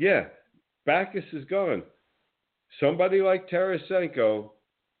 Yeah, Backus is gone. Somebody like Tarasenko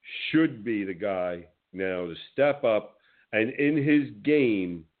should be the guy now to step up. And in his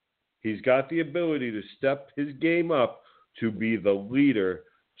game, he's got the ability to step his game up to be the leader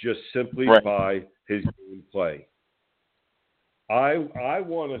just simply by his game play. I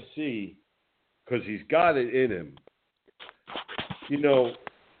want to see, because he's got it in him.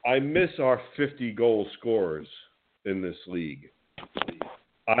 I miss our 50-goal scorers in this league.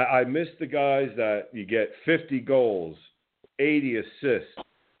 I miss the guys that you get 50 goals, 80 assists.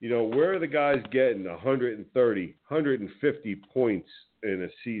 Where are the guys getting 130, 150 points in a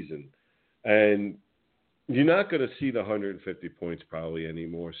season? And you're not going to see the 150 points probably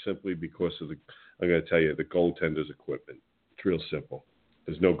anymore simply because of I'm going to tell you, the goaltender's equipment. It's real simple.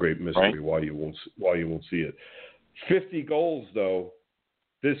 There's no great mystery why you won't see it. 50 goals, though,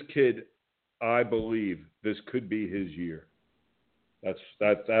 this kid, I believe, this could be his year. That's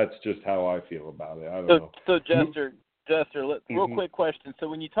just how I feel about it. I don't know. So Jester, real quick question. So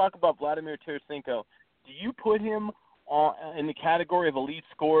when you talk about Vladimir Tarasenko, do you put him in the category of elite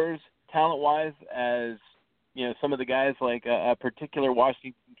scorers, talent-wise, as some of the guys like a particular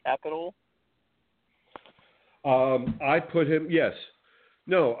Washington Capital? I put him, yes.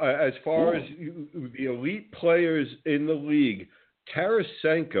 No, as far as the elite players in the league,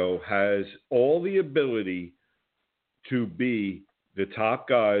 Tarasenko has all the ability to be the top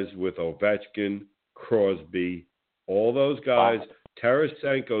guys with Ovechkin, Crosby, all those guys.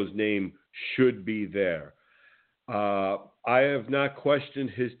 Tarasenko's name should be there. I have not questioned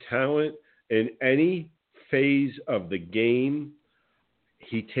his talent in any phase of the game.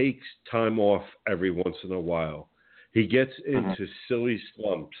 He takes time off every once in a while. He gets into silly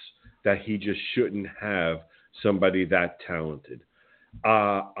slumps that he just shouldn't have somebody that talented.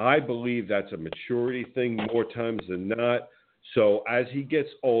 I believe that's a maturity thing more times than not. So as he gets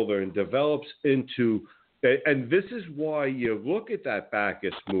older and develops into, and this is why you look at that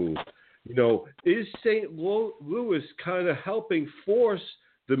Bacchus move, is St. Louis kind of helping force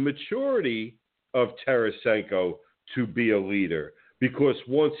the maturity of Tarasenko to be a leader? Because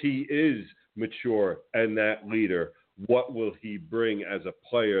once he is mature and that leader, what will he bring as a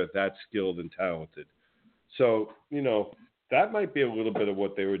player that's skilled and talented? So, that might be a little bit of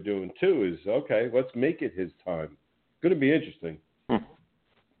what they were doing too, is, okay, let's make it his time. Going to be interesting.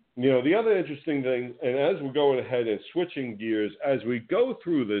 The other interesting thing, and as we're going ahead and switching gears, as we go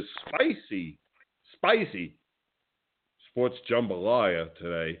through this spicy sports jambalaya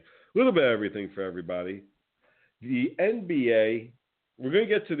today, a little bit of everything for everybody. The NBA, we're going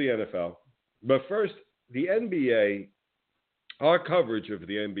to get to the NFL, but first, the NBA, our coverage of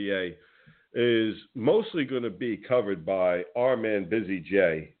the NBA is mostly going to be covered by our man Bizzy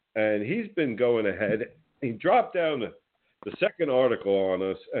J, and he's been going ahead. He dropped down the second article on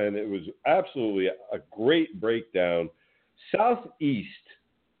us, and it was absolutely a great breakdown. The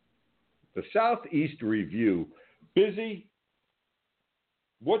Southeast Review. Bizzy,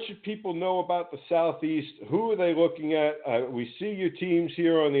 what should people know about the Southeast? Who are they looking at? We see your teams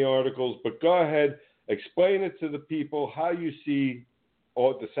here on the articles, but go ahead, explain it to the people how you see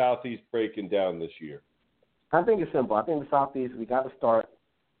the Southeast breaking down this year. I think it's simple. I think the Southeast, we got to start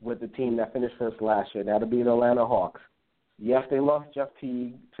with the team that finished first last year. That'll be the Atlanta Hawks. Yes, they lost Jeff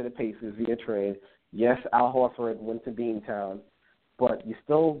Teague to the Pacers via trade. Yes, Al Horford went to Beantown. But you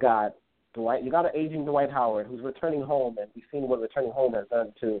still got Dwight. You got an aging Dwight Howard who's returning home, and we've seen what returning home has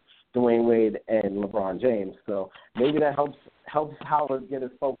done to Dwayne Wade and LeBron James. So maybe that helps Howard get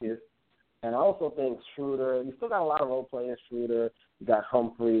his focus. And I also think Schroeder, you still got a lot of role players, Schroeder, you got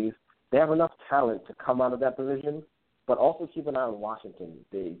Humphreys. They have enough talent to come out of that division, but also keep an eye on Washington.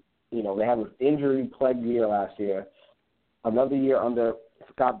 They had an injury-plagued year last year. Another year under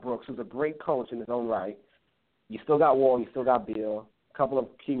Scott Brooks, who's a great coach in his own right. You still got Wall, you still got Beal, a couple of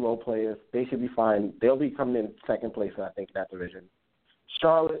key role players. They should be fine. They'll be coming in second place, I think, in that division.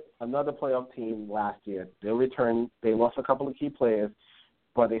 Charlotte, another playoff team last year. They'll return. They lost a couple of key players,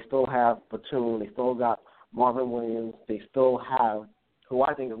 but they still have Batum. They still got Marvin Williams. They still have, who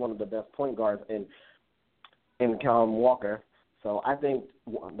I think is one of the best point guards in Callum Walker. So I think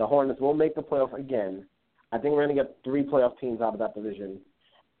the Hornets will make the playoffs again. I think we're going to get 3 playoff teams out of that division.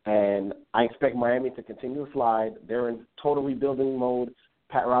 And I expect Miami to continue to slide. They're in total rebuilding mode.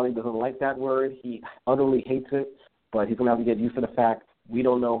 Pat Riley doesn't like that word. He utterly hates it, but he's going to have to get used to the fact we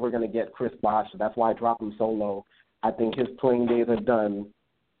don't know if we're going to get Chris Bosh. So that's why I dropped him so low. I think his playing days are done,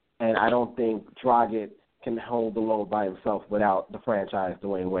 and I don't think Dragic can hold the load by himself without the franchise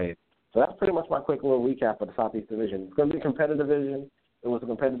Dwayne Wade. So that's pretty much my quick little recap of the Southeast Division. It's going to be a competitive division. It was a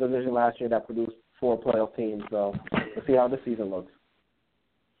competitive division last year that produced 4 playoff teams. So we'll see how this season looks.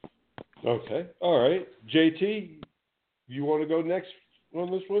 Okay. All right. JT, you want to go next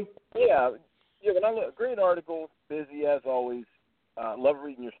on this one? Yeah, but great article, Busy as always. Love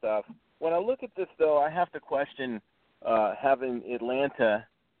reading your stuff. When I look at this, though, I have to question having Atlanta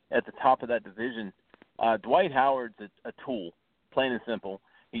at the top of that division. Dwight Howard's a tool, plain and simple.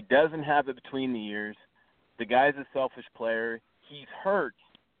 He doesn't have it between the ears. The guy's a selfish player. He's hurt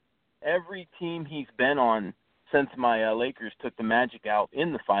every team he's been on since my Lakers took the Magic out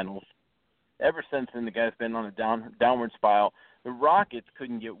in the finals. Ever since then, the guy's been on a downward spiral. The Rockets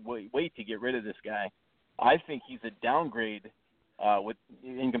couldn't wait to get rid of this guy. I think he's a downgrade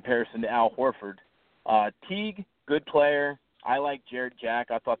in comparison to Al Horford. Teague, good player. I like Jared Jack.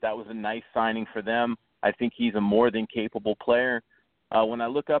 I thought that was a nice signing for them. I think he's a more than capable player. When I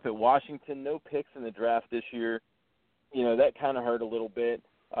look up at Washington, no picks in the draft this year. That kind of hurt a little bit.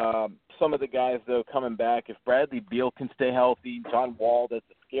 Some of the guys, though, coming back, if Bradley Beal can stay healthy, John Wall, that's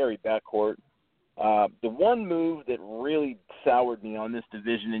a scary backcourt. The one move that really soured me on this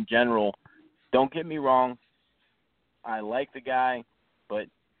division in general don't get me wrong, I like the guy, but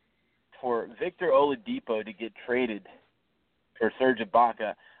for Victor Oladipo to get traded for Serge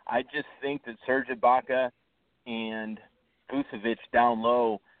Ibaka, I just think that Serge Ibaka and Vucevic down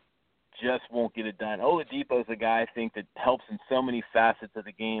low just won't get it done. Oladipo's a guy I think that helps in so many facets of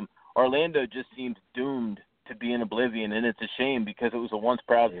the game. Orlando just seems doomed to be in oblivion, and it's a shame because it was a once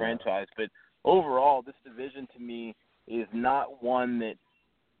proud franchise. But overall, this division to me is not one that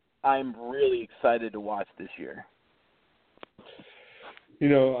I'm really excited to watch this year. You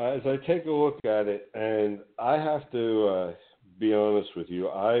know, as I take a look at it, and I have to be honest with you,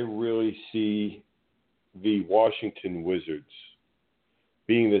 I really see the Washington Wizards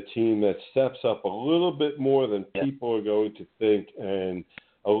being the team that steps up a little bit more than people are going to think, and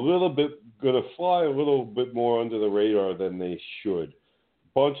a little bit going to fly a little bit more under the radar than they should.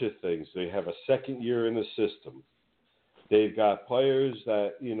 Bunch of things. They have a second year in the system. They've got players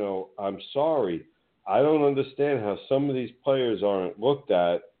that, you know, I'm sorry, I don't understand how some of these players aren't looked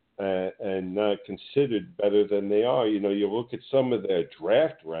at and not considered better than they are. You know, you look at some of their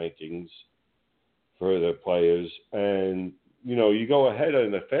draft rankings for the players, and you know, you go ahead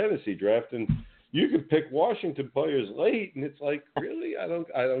in the fantasy draft and you can pick Washington players late, and it's like, really, I don't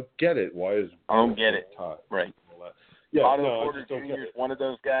get it. Why is I don't get it. Time? Right. Yeah, Otto no, Porter I just don't Jr. get is it. one of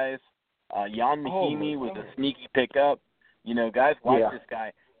those guys. Jan Mahimi was a sneaky pickup. You know, guys like this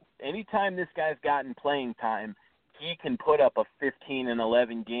guy. Anytime this guy's gotten playing time, he can put up a 15 and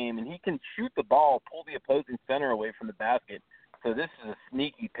 11 game, and he can shoot the ball, pull the opposing center away from the basket. So this is a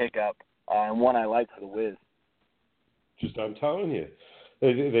sneaky pickup, and one I like for the Wiz. Just I'm telling you,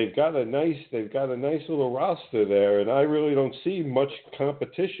 they've got a nice little roster there, and I really don't see much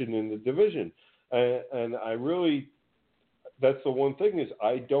competition in the division. And I really, that's the one thing is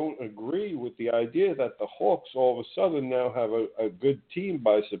I don't agree with the idea that the Hawks all of a sudden now have a good team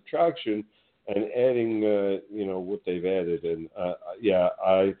by subtraction and adding, you know, what they've added. And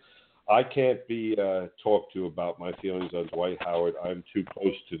I can't be talked to about my feelings on Dwight Howard. I'm too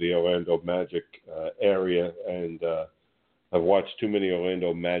close to the Orlando Magic area, and I've watched too many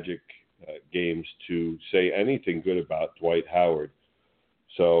Orlando Magic games to say anything good about Dwight Howard.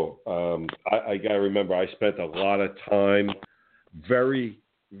 So I got to remember I spent a lot of time very,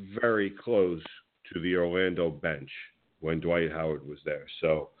 very close to the Orlando bench when Dwight Howard was there.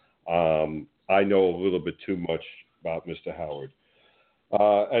 So I know a little bit too much about Mr. Howard.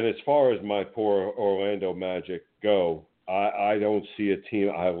 And as far as my poor Orlando Magic go, I don't see a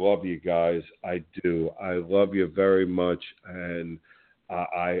team. I love you guys. I do. I love you very much. And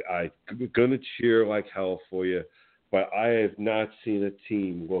I'm going to cheer like hell for you. But I have not seen a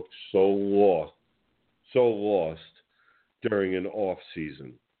team look so lost during an off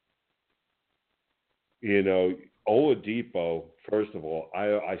season. You know, Oladipo, first of all,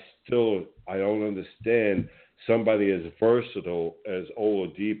 I don't understand somebody as versatile as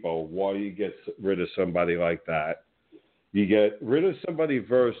Oladipo, why you get rid of somebody like that. You get rid of somebody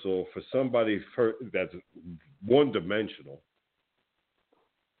versatile for somebody that's one-dimensional.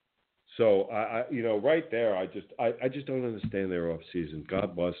 So I you know, right there, I just don't understand their off season.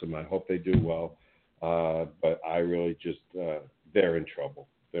 God bless them. I hope they do well, but I really just they're in trouble.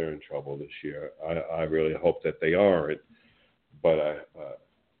 They're in trouble this year. I really hope that they aren't, but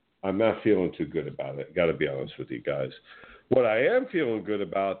I'm not feeling too good about it. Got to be honest with you guys. What I am feeling good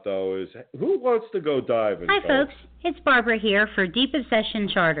about, though, is who wants to go diving? Hi, folks. It's Barbara here for Deep Obsession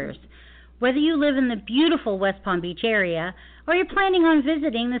Charters. Whether you live in the beautiful West Palm Beach area or you're planning on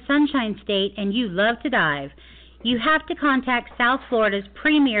visiting the Sunshine State and you love to dive, you have to contact South Florida's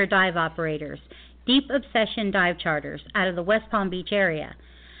premier dive operators, Deep Obsession Dive Charters, out of the West Palm Beach area.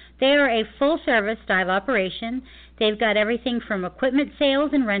 They are a full-service dive operation. They've got everything from equipment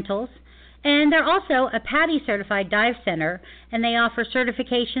sales and rentals, and they're also a PADI-certified dive center, and they offer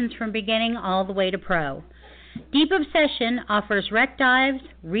certifications from beginning all the way to pro. Deep Obsession offers wreck dives,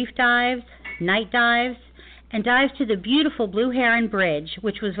 reef dives, night dives, and dives to the beautiful Blue Heron Bridge,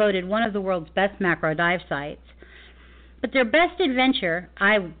 which was voted one of the world's best macro dive sites. But their best adventure,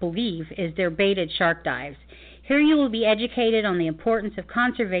 I believe, is their baited shark dives. Here you will be educated on the importance of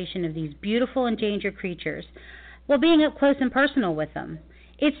conservation of these beautiful endangered creatures while being up close and personal with them.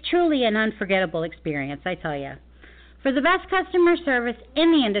 It's truly an unforgettable experience, I tell you. For the best customer service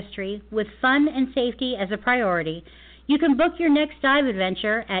in the industry, with fun and safety as a priority, you can book your next dive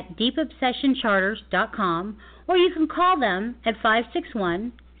adventure at deepobsessioncharters.com, or you can call them at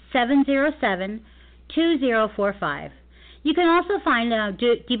 561-707-2045. You can also find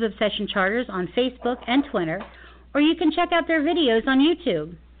Deep Obsession Charters on Facebook and Twitter, or you can check out their videos on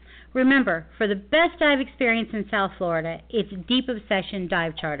YouTube. Remember, for the best dive experience in South Florida, it's Deep Obsession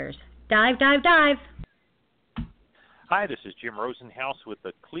Dive Charters. Dive, dive, dive. Hi, this is Jim Rosenhaus with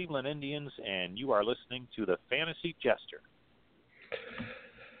the Cleveland Indians, and you are listening to the Fantasy Jester.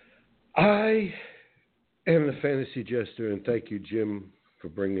 I am the Fantasy Jester, and thank you, Jim, for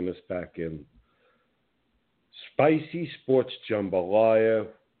bringing us back in. Spicy Sports Jumbalya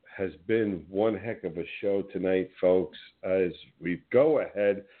has been one heck of a show tonight, folks. As we go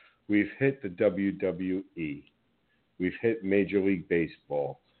ahead, we've hit the WWE. We've hit Major League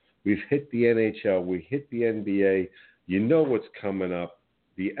Baseball. We've hit the NHL. We hit the NBA. You know what's coming up,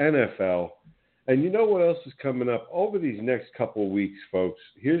 the NFL. And you know what else is coming up over these next couple of weeks, folks?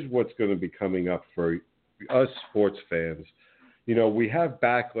 Here's what's going to be coming up for us sports fans. You know, we have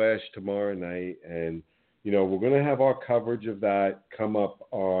Backlash tomorrow night, and, you know, we're going to have our coverage of that come up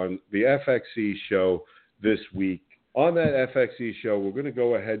on the FXE show this week. On that FXE show, we're going to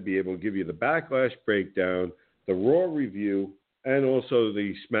go ahead and be able to give you the Backlash breakdown, the Raw review, and also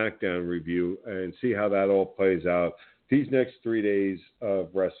the SmackDown review, and see how that all plays out. These next 3 days of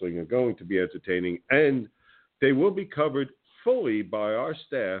wrestling are going to be entertaining, and they will be covered fully by our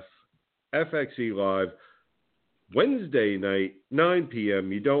staff, FXE Live, Wednesday night, 9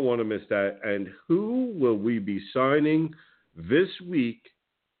 p.m. You don't want to miss that. And who will we be signing this week?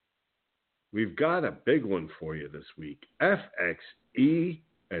 We've got a big one for you this week. FXE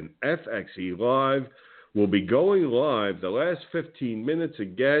and FXE Live will be going live. The last 15 minutes,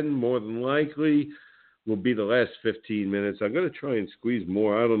 again, more than likely, will be the last 15 minutes. I'm going to try and squeeze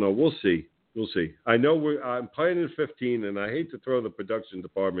more. I don't know. We'll see. We'll see. I know I'm planning 15, and I hate to throw the production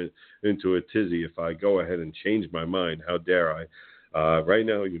department into a tizzy if I go ahead and change my mind. How dare I? Right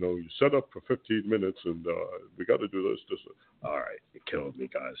now, you know, you set up for 15 minutes, and we got to do this. All right. You're killing me,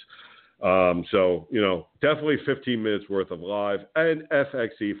 guys. So, you know, definitely 15 minutes worth of live. And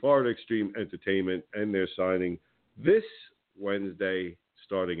FXE, Florida Extreme Entertainment, and they're signing this Wednesday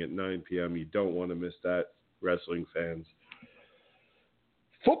starting at 9 p.m. You don't want to miss that, wrestling fans.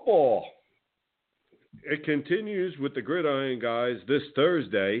 Football. It continues with the Gridiron Guys this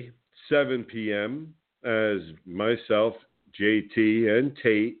Thursday, 7 p.m., as myself, JT, and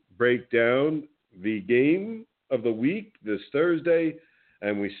Tate break down the game of the week this Thursday,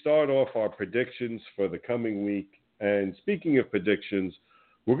 and we start off our predictions for the coming week. And speaking of predictions,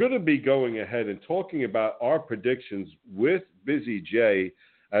 we're going to be going ahead and talking about our predictions with Bizzy J.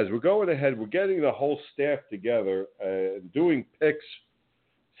 As we're going ahead, we're getting the whole staff together and doing picks,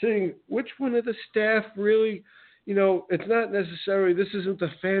 seeing which one of the staff really, you know, it's not necessarily, this isn't the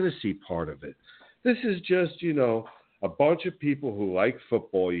fantasy part of it. This is just, you know, a bunch of people who like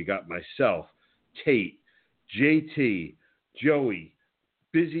football. You got myself, Tate, JT, Joey,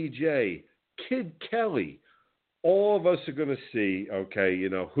 Bizzy J, Kid Kelly. All of us are going to see, okay, you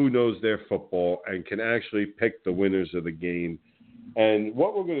know, who knows their football and can actually pick the winners of the game. And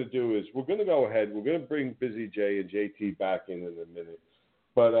what we're going to do is we're going to go ahead. We're going to bring Bizzy J and JT back in a minute.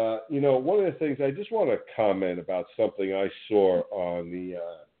 But, you know, one of the things I just want to comment about something I saw on the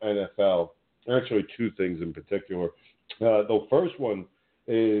NFL, actually two things in particular. The first one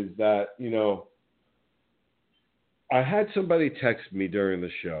is that, you know, I had somebody text me during the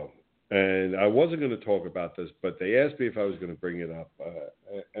show, and I wasn't going to talk about this, but they asked me if I was going to bring it up.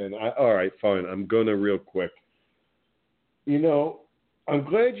 All right, fine, I'm going to real quick. You know, I'm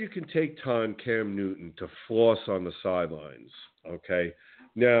glad you can take time, Cam Newton, to floss on the sidelines, okay?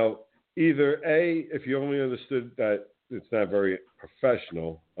 Now, either A, if you only understood that it's not very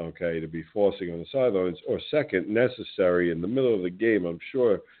professional, okay, to be flossing on the sidelines, or second, necessary in the middle of the game, I'm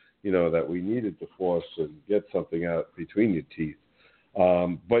sure, you know, that we needed to floss and get something out between your teeth.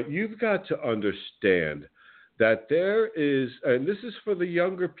 But you've got to understand that there is, and this is for the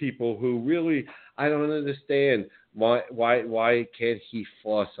younger people who really, I don't understand, why can't he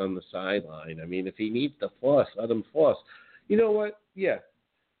floss on the sideline? I mean, if he needs to floss, let him floss. You know what? Yeah.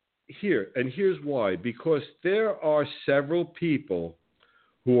 Here's why. Because there are several people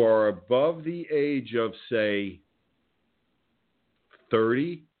who are above the age of, say,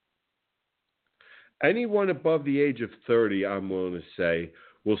 30. Anyone above the age of 30, I'm willing to say,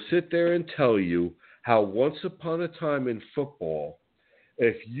 will sit there and tell you how once upon a time in football,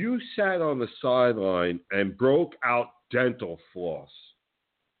 if you sat on the sideline and broke out dental floss,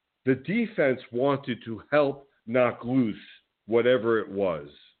 the defense wanted to help knock loose whatever it was.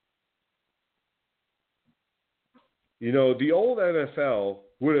 You know, the old NFL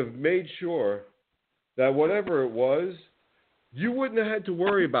would have made sure that whatever it was, you wouldn't have had to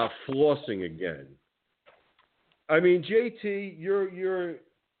worry about flossing again. I mean, JT, you're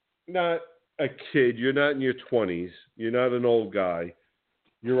not a kid. You're not in your 20s. You're not an old guy.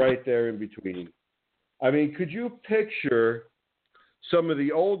 You're right there in between. I mean, could you picture some of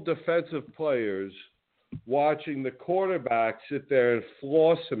the old defensive players watching the quarterback sit there and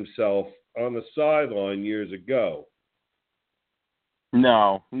floss himself on the sideline years ago.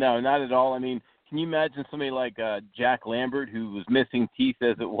 No, not at all. I mean, can you imagine somebody like Jack Lambert, who was missing teeth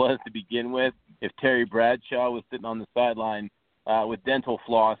as it was to begin with, if Terry Bradshaw was sitting on the sideline with dental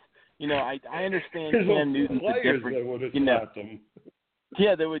floss? You know, I understand Cam Newton's a different,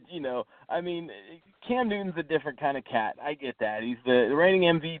 Yeah, they would, I mean, Cam Newton's a different kind of cat. I get that. He's the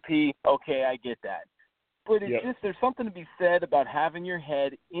reigning MVP. Okay, I get that. But it's just, there's something to be said about having your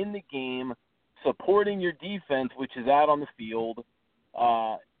head in the game, supporting your defense, which is out on the field,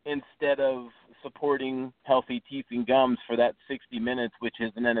 instead of supporting healthy teeth and gums for that 60 minutes, which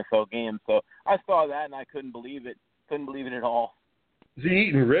is an NFL game. So I saw that, and I couldn't believe it. Couldn't believe it at all. Is he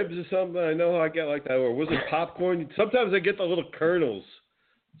eating ribs or something? I know I get like that. Or was it popcorn? Sometimes I get the little kernels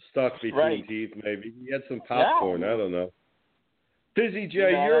stuck between teeth, maybe. He had some popcorn. I don't know. Bizzy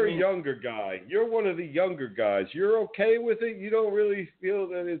J, you're a younger guy. You're one of the younger guys. You're okay with it? You don't really feel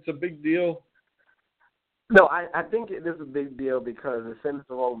that it's a big deal? No, I think it is a big deal because it sends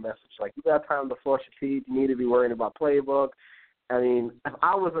the wrong message. Like, you got time to floss your teeth. You need to be worrying about playbook. I mean, if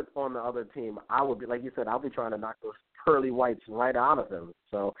I was on the other team, I would be, like you said, I'll be trying to knock those pearly whites right out of him.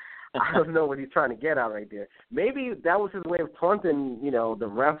 So I don't know what he's trying to get out right there. Maybe that was his way of taunting, the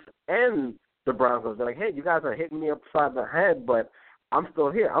refs and the Broncos. They're like, hey, you guys are hitting me upside the head, but I'm still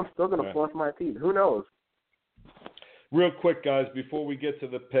here. I'm still going to floss my teeth. Who knows? Real quick, guys, before we get to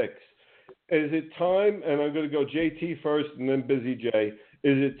the picks, is it time, and I'm going to go JT first and then Bizzy J,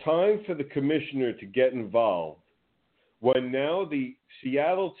 is it time for the commissioner to get involved when now the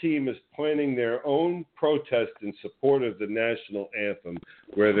Seattle team is planning their own protest in support of the national anthem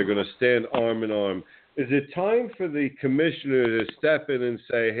where they're going to stand arm in arm? Is it time for the commissioner to step in and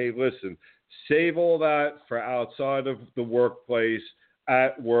say, hey, listen, save all that for outside of the workplace,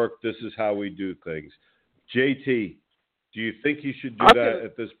 at work, this is how we do things? JT, do you think he should do that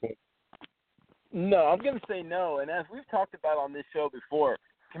at this point? No, I'm going to say no. And as we've talked about on this show before,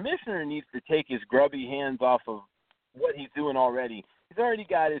 commissioner needs to take his grubby hands off of what he's doing already. He's already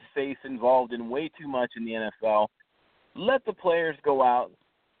got his face involved in way too much in the NFL. Let the players go out.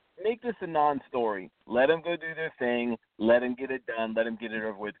 Make this a non-story. Let them go do their thing. Let them get it done. Let them get it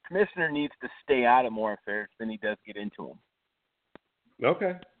over with. Commissioner needs to stay out of more affairs than he does get into them.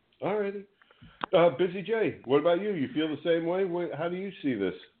 Okay. All righty. Bizzy J, what about you? You feel the same way? How do you see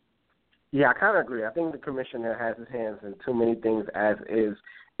this? Yeah, I kind of agree. I think the commissioner has his hands in too many things as is.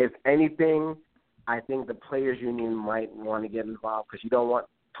 If anything, I think the players' union might want to get involved because you don't want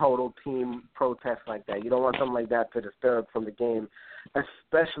total team protests like that. You don't want something like that to disturb from the game,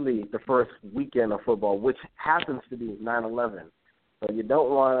 especially the first weekend of football, which happens to be 9/11. So you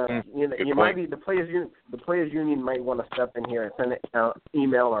don't want to. You might be the players' union. The players' union might want to step in here and send an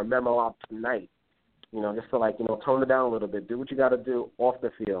email or memo out tonight. Just to tone it down a little bit. Do what you got to do off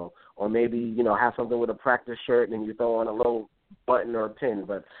the field, or maybe have something with a practice shirt and you throw on a little button or a pin.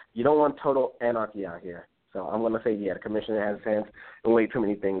 But you don't want total anarchy out here. So I'm going to say, the commissioner has his hands in way too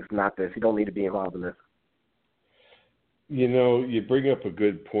many things, not this. You don't need to be involved in this. You bring up a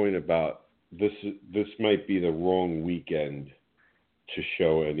good point about this. This might be the wrong weekend to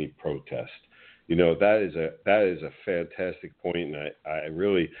show any protest. That is a fantastic point, and I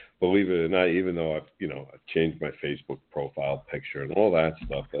really, believe it or not, even though I've changed my Facebook profile picture and all that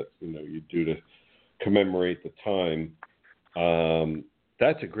stuff that you do to commemorate the time.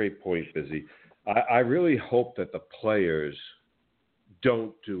 That's a great point, Bizzy. I really hope that the players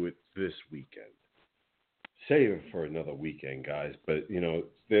don't do it this weekend. Save it for another weekend, guys. But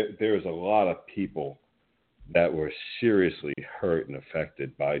there's a lot of people that were seriously hurt and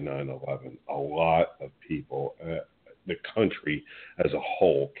affected by 9/11. A lot of people, the country as a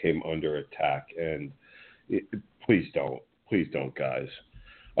whole, came under attack. And please don't, guys.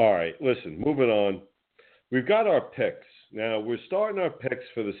 All right, listen, moving on. We've got our picks. Now, we're starting our picks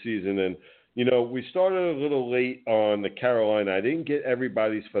for the season. And, we started a little late on the Carolina. I didn't get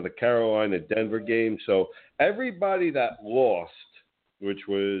everybody's for the Carolina-Denver game. So everybody that lost, which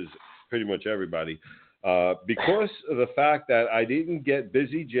was pretty much everybody, because of the fact that I didn't get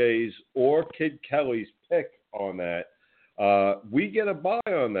Bizzy J's or Kid Kelly's pick on that, we get a bye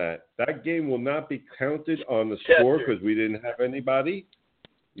on that. That game will not be counted on the score because we didn't have anybody.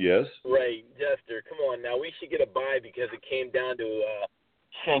 Yes? Right, Jester. Come on now. We should get a bye because it came down to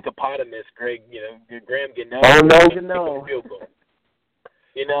Shankopotamus, Graham Gano. Oh, no.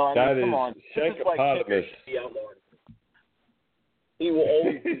 Come on. Shankopotamus. He will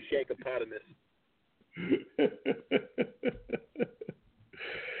always do Shankopotamus.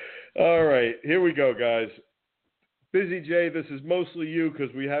 All right, here we go, guys. Bizzy J, this is mostly you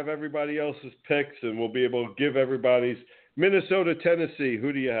because we have everybody else's picks, and we'll be able to give everybody's. Minnesota, Tennessee,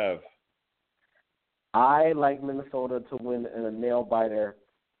 who do you have? I like Minnesota to win in a nail-biter.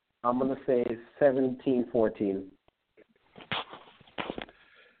 I'm going to say 17-14.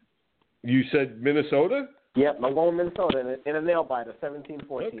 You said Minnesota? Yep, I'm going Minnesota in a nail-biter,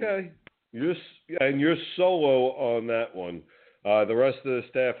 17-14. Okay. You're solo on that one. The rest of the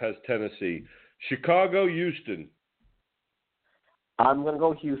staff has Tennessee. Chicago, Houston. I'm going to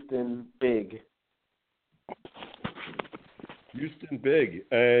go Houston big. Houston big.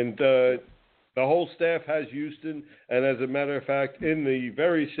 And the whole staff has Houston. And as a matter of fact, in the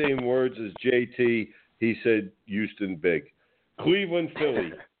very same words as JT, he said Houston big. Cleveland,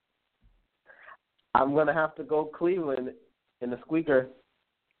 Philly. I'm going to have to go Cleveland in the squeaker.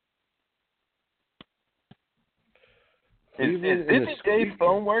 Is Bizzy J's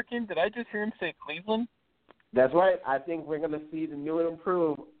phone working? Did I just hear him say Cleveland? That's right. I think we're going to see the new and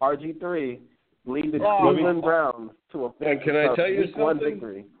improved RG3 lead the Cleveland Browns to a and can I tell you week one something?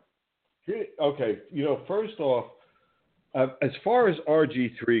 victory. Okay, first off, as far as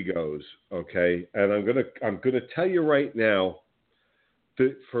RG3 goes, okay, and I'm gonna tell you right now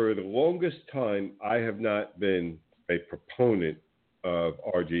that for the longest time I have not been a proponent of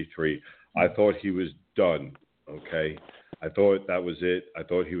RG3. I thought he was done. Okay, I thought that was it. I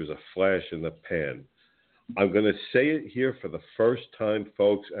thought he was a flash in the pan. I'm going to say it here for the first time,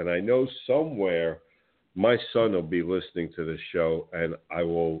 folks, and I know somewhere my son will be listening to this show, and I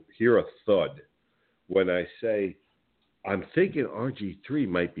will hear a thud when I say I'm thinking RG3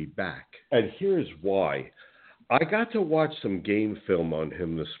 might be back. And here's why. I got to watch some game film on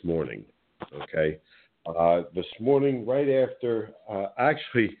him this morning, okay? This morning, right after,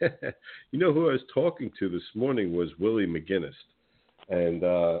 actually, you know who I was talking to this morning was Willie McGinnis. And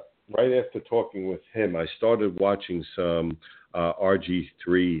right after talking with him, I started watching some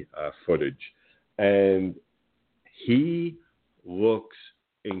RG3 footage. And he looks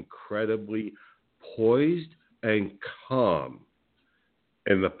incredibly poised and calm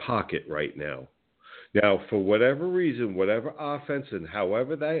in the pocket right now. Now, for whatever reason, whatever offense and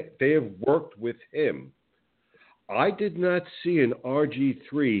however they have worked with him, I did not see an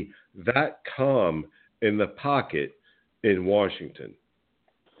RG3 that calm in the pocket in Washington.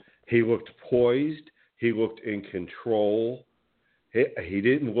 He looked poised. He looked in control. He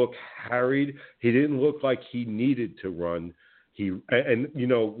didn't look harried. He didn't look like he needed to run.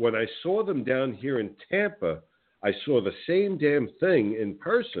 When I saw them down here in Tampa, I saw the same damn thing in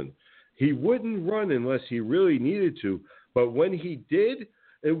person. He wouldn't run unless he really needed to, but when he did,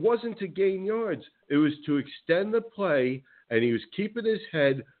 it wasn't to gain yards. It was to extend the play, and he was keeping his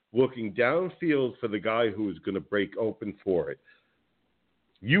head looking downfield for the guy who was going to break open for it.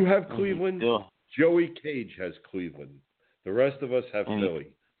 You have Cleveland. Joey Cage has Cleveland. The rest of us have Philly.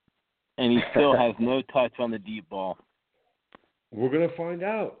 And he still has no touch on the deep ball. We're going to find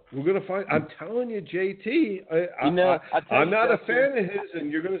out. I'm telling you, JT, I'm not a fan of his, and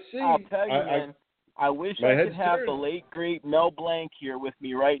you're going to see. I'll tell you, man. I wish I could have the late, great Mel Blanc here with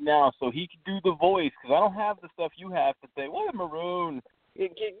me right now so he could do the voice, because I don't have the stuff you have to say. What a maroon.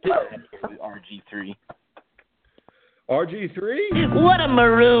 Get RG3. RG3? What a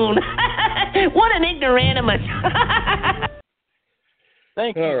maroon. What an ignoramus.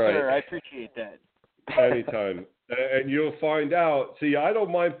 Thank you, All right. sir. I appreciate that. Anytime. And you'll find out. See, I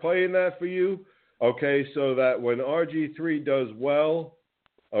don't mind playing that for you, okay, so that when RG3 does well,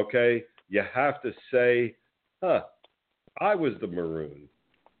 okay, you have to say, I was the maroon.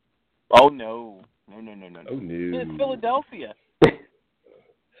 Oh, no. No. Oh, no. It's Philadelphia.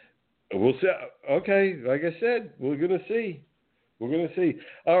 We'll see. Okay, like I said, we're going to see.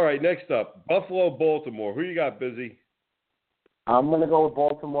 All right, next up, Buffalo, Baltimore. Who you got, Bizzy? I'm going to go with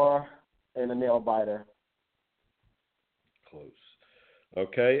Baltimore in a nail-biter. Close.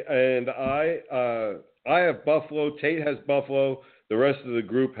 Okay, and I have Buffalo. Tate has Buffalo. The rest of the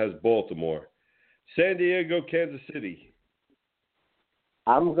group has Baltimore. San Diego, Kansas City.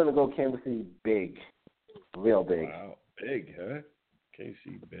 I'm going to go Kansas City big. Real big. Wow, big, huh?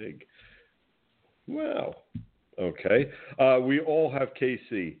 KC big. Wow. Okay. We all have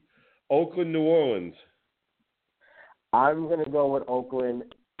KC. Oakland, New Orleans. I'm going to go with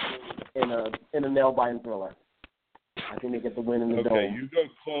Oakland in a nail-biting thriller. I think they get the win in the dome. Okay, you go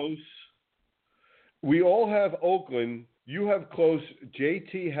close. We all have Oakland. You have close.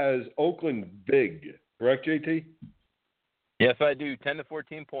 JT has Oakland big. Correct, JT? Yes, I do. 10 to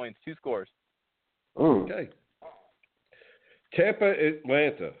 14 points, 2 scores. Okay. Tampa,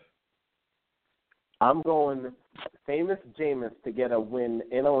 Atlanta. I'm going famous Jameis to get a win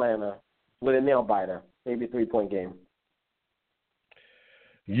in Atlanta with a nail-biter. Maybe a 3-point game.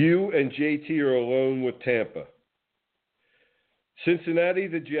 You and JT are alone with Tampa. Cincinnati,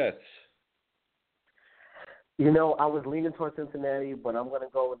 the Jets. You know, I was leaning towards Cincinnati, but I'm going to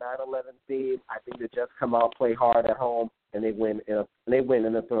go with 9-11 Steve. I think the Jets come out, play hard at home, and they win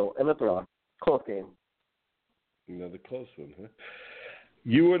in a throw. Close game. Another close one, huh?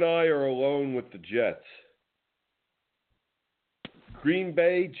 You and I are alone with the Jets. Green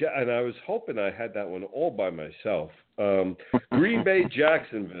Bay, and I was hoping I had that one all by myself. Green Bay,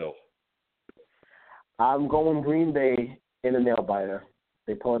 Jacksonville. I'm going Green Bay in a nail biter.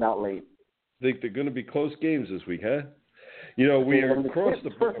 They pull it out late. Think they're going to be close games this week, huh? You know, we are across the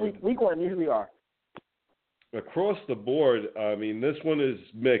board. Week one, usually are. Across the board, I mean, this one is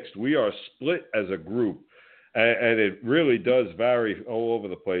mixed. We are split as a group, and it really does vary all over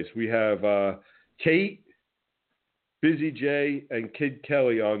the place. We have Tate, Bizzy J, and Kid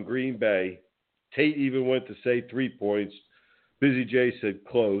Kelly on Green Bay. Tate even went to say 3 points. Bizzy J said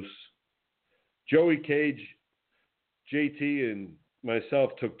close. Joey Cage, JT, and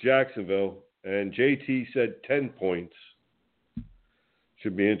myself took Jacksonville, and JT said 10 points.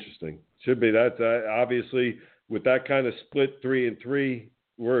 Should be interesting. Should be. That's obviously with that kind of split 3-3,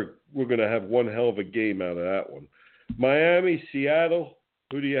 we're going to have one hell of a game out of that one. Miami, Seattle.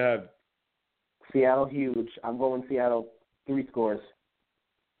 Who do you have? Seattle, huge. I'm going Seattle 3 scores.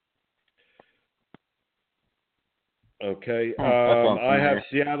 Okay. I have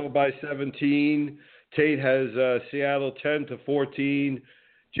Seattle by 17. Tate has Seattle 10-14.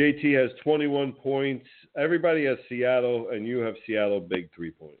 JT has 21 points. Everybody has Seattle, and you have Seattle big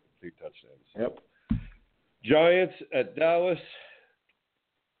 3 touchdowns. Yep. Giants at Dallas.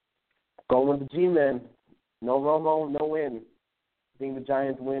 Going with the G-Men. No Romo, no win. I think the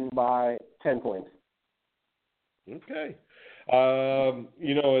Giants win by 10 points. Okay.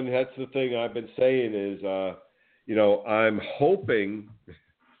 You know, and that's the thing I've been saying is, you know, I'm hoping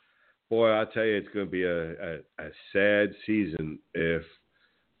 – boy, I tell you, it's going to be a sad season if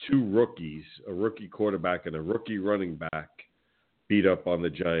 2 rookies, a rookie quarterback and a rookie running back, beat up on the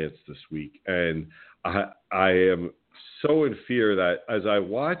Giants this week. And I am so in fear that as I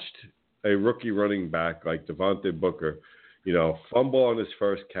watched a rookie running back like Devontae Booker, you know, fumble on his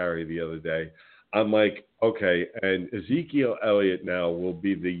first carry the other day, I'm like, okay, and Ezekiel Elliott now will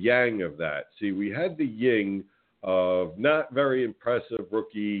be the yang of that. See, we had the yin of not very impressive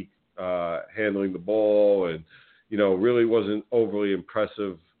rookie handling the ball, and you know, really wasn't overly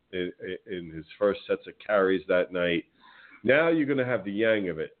impressive in his first sets of carries that night. Now you're going to have the yang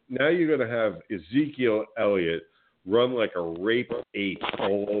of it. Now you're going to have Ezekiel Elliott run like a raped ape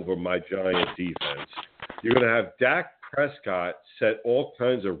all over my Giant defense. You're going to have Dak Prescott set all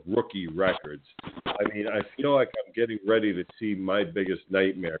kinds of rookie records. I mean, I feel like I'm getting ready to see my biggest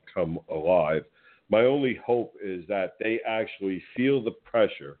nightmare come alive. My only hope is that they actually feel the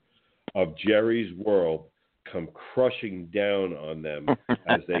pressure of Jerry's world come crushing down on them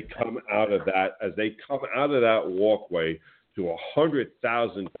as they come out of that walkway to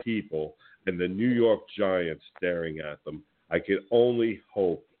 100,000 people and the New York Giants staring at them. I can only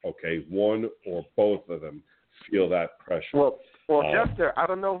hope, okay, one or both of them feel that pressure. Well, Jester, I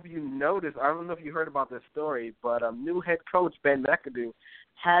don't know if you noticed, I don't know if you heard about this story, but new head coach Ben McAdoo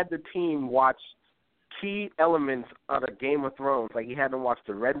had the team watch key elements of the Game of Thrones. Like, he had them watch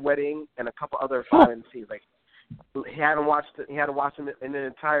the Red Wedding and a couple other violent scenes. Like, he had to watch them in their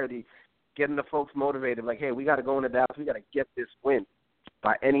entirety, getting the folks motivated. Like, hey, we got to go into Dallas. We got to get this win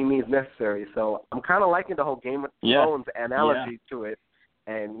by any means necessary. So I'm kind of liking the whole Game of Thrones analogy to it.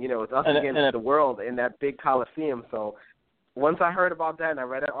 And, you know, it's us against the world in that big Coliseum. So once I heard about that and I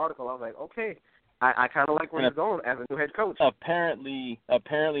read that article, I was like, okay, I kind of like where he's going as a new head coach. Apparently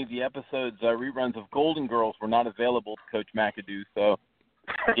the episodes, reruns of Golden Girls were not available to Coach McAdoo, so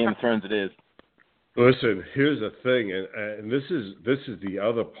Game of Thrones it is. Listen, here's the thing, and this is the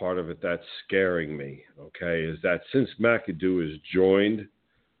other part of it that's scaring me, okay, is that since McAdoo has joined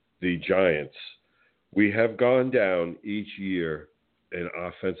the Giants, we have gone down each year in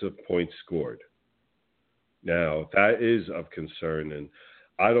offensive points scored. Now, that is of concern, and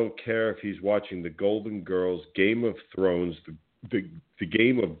I don't care if he's watching the Golden Girls, Game of Thrones, the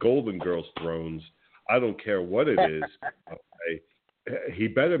game of Golden Girls Thrones. I don't care what it is. Okay? He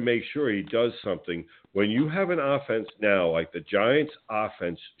better make sure he does something. When you have an offense now, like the Giants'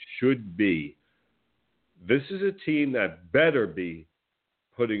 offense should be, this is a team that better be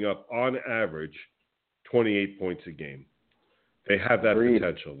putting up, on average, 28 points a game. They have that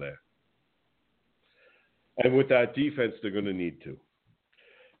potential there. And with that defense, they're going to need to.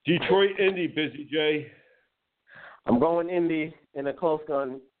 Detroit, Indy, Bizzy J. I'm going Indy in a close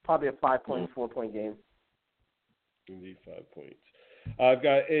gun, probably a 5-point, 4-point game. Indy, 5 points. I've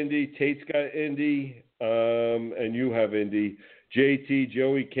got Indy. Tate's got Indy, and you have Indy. JT,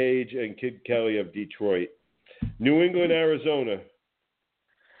 Joey Cage, and Kid Kelly of Detroit. New England, Arizona.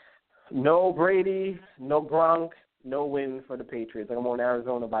 No Brady, no Gronk, no win for the Patriots. I'm on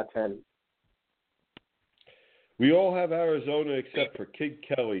Arizona by 10. We all have Arizona except for Kid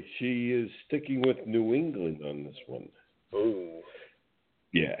Kelly. She is sticking with New England on this one. Ooh.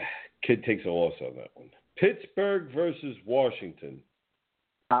 Yeah, Kid takes a loss on that one. Pittsburgh versus Washington.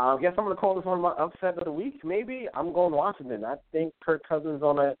 I guess I'm going to call this one my upset of the week, maybe. I'm going Washington. I think Kirk Cousins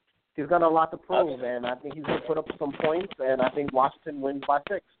he's got a lot to prove, and I think he's going to put up some points, and I think Washington wins by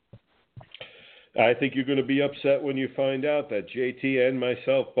 6. I think you're going to be upset when you find out that JT and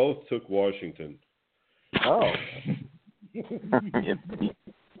myself both took Washington. Oh.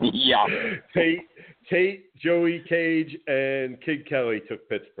 Yeah. Tate, Joey Cage, and Kid Kelly took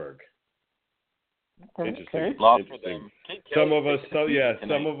Pittsburgh. Interesting. Okay. Interesting. Some of us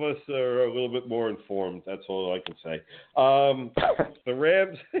are a little bit more informed. That's all I can say. The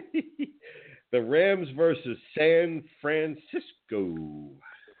Rams, the Rams versus San Francisco.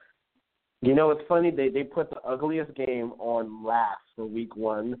 You know, it's funny. They put the ugliest game on last for week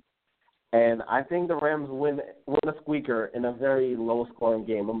 1, and I think the Rams win a squeaker in a very low-scoring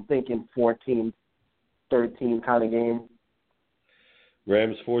game. I'm thinking 14-13 kind of game.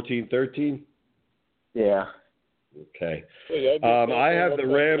 Rams 14-13? Yeah. Okay. I have the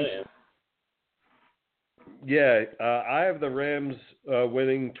Rams. Yeah, I have the Rams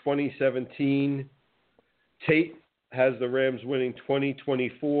winning 2017. Tate has the Rams winning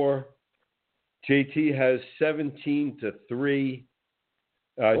 2024. JT has 17-3.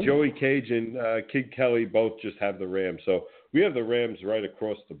 Joey Cage and Kid Kelly both just have the Rams. So we have the Rams right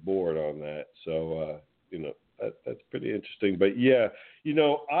across the board on that. So, that's pretty interesting. But, yeah,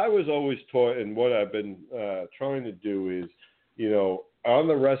 I was always taught, and what I've been trying to do is, on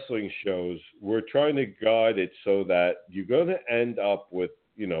the wrestling shows, we're trying to guide it so that you're going to end up with,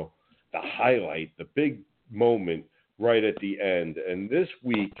 the highlight, the big moment right at the end. And this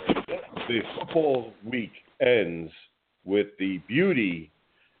week, the football week ends with the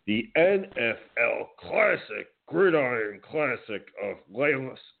NFL Classic, Gridiron Classic of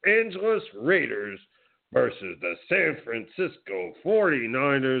Los Angeles Raiders versus the San Francisco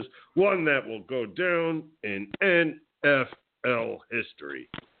 49ers, one that will go down in NFL history.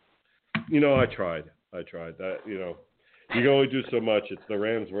 I tried. That, you can only do so much. It's the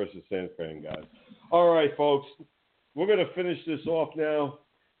Rams versus San Fran, guys. All right, folks. We're going to finish this off now.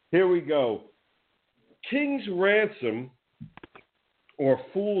 Here we go. King's Ransom or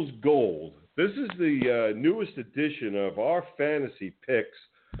Fool's Gold. This is the newest edition of our fantasy picks,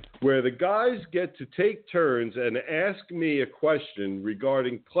 where the guys get to take turns and ask me a question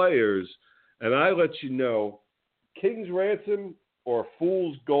regarding players, and I let you know, King's Ransom or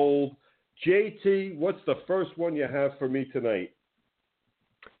Fool's Gold. JT, what's the first one you have for me tonight?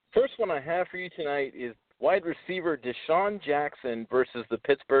 First one I have for you tonight is wide receiver Deshaun Jackson versus the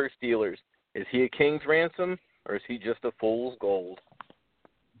Pittsburgh Steelers. Is he a King's Ransom or is he just a Fool's Gold?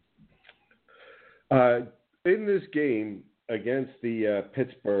 In this game against the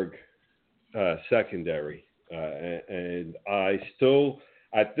Pittsburgh secondary, and I still,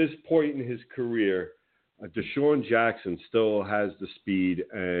 at this point in his career, Deshaun Jackson still has the speed,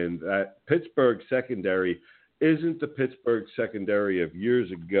 and that Pittsburgh secondary isn't the Pittsburgh secondary of years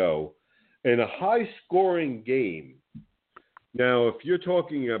ago. In a high-scoring game, now if you're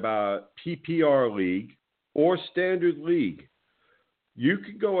talking about PPR league or standard league, you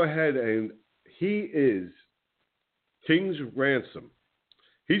could go ahead and he is King's Ransom.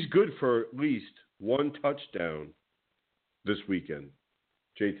 He's good for at least one touchdown this weekend.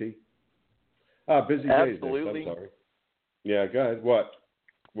 JT? Bizzy J. Absolutely. I'm sorry. Yeah, go ahead. What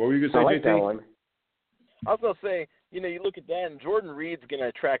were you going to say, I like JT? that one. I was going to say, you look at that, and Jordan Reed's going to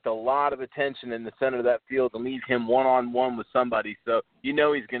attract a lot of attention in the center of that field and leave him one-on-one with somebody. So he's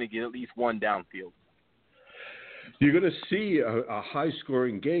going to get at least one downfield. You're going to see a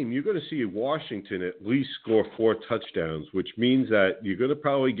high-scoring game. You're going to see Washington at least score 4 touchdowns, which means that you're going to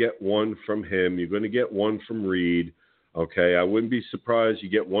probably get one from him. You're going to get one from Reed. Okay, I wouldn't be surprised you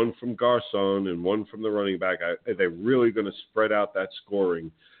get one from Garcon and one from the running back. They're really going to spread out that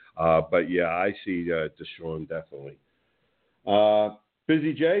scoring. But, yeah, I see Deshaun definitely.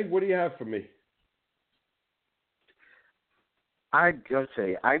 Bizzy J, what do you have for me? I'm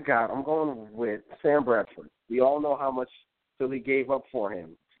going with Sam Bradford. We all know how much Philly gave up for him.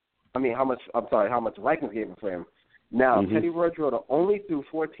 How much Vikings gave up for him. Now, Teddy Bridgewater only threw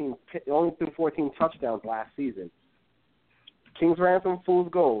 14 touchdowns last season. King's Ransom, Fool's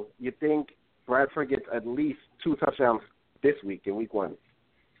Gold. You think Bradford gets at least 2 touchdowns this week in Week 1?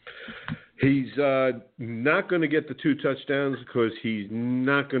 He's not going to get the 2 touchdowns because he's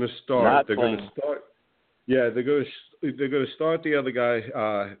not going to start. They're going to start. Yeah, they're going to start the other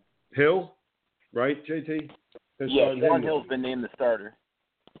guy, Hill, right, JT? Yeah, Sean Hill's been named the starter.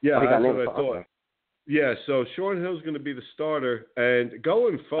 Yeah, that's what I thought. Yeah, so Sean Hill's going to be the starter, and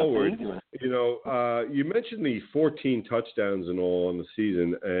going forward, you mentioned the 14 touchdowns and all on the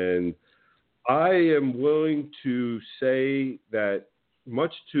season, and I am willing to say that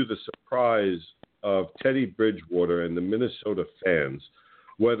much to the surprise of Teddy Bridgewater and the Minnesota fans,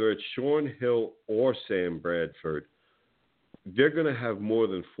 whether it's Sean Hill or Sam Bradford, they're going to have more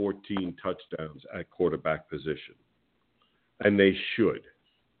than 14 touchdowns at quarterback position, and they should.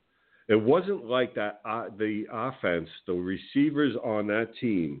 It wasn't like that. The offense, the receivers on that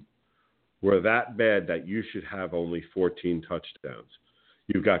team were that bad that you should have only 14 touchdowns.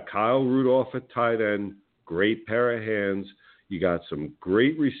 You've got Kyle Rudolph at tight end, great pair of hands. You got some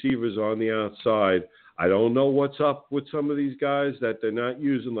great receivers on the outside. I don't know what's up with some of these guys that they're not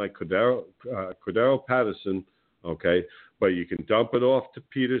using, like Cordero Patterson, okay? But you can dump it off to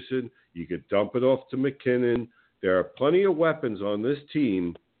Peterson. You can dump it off to McKinnon. There are plenty of weapons on this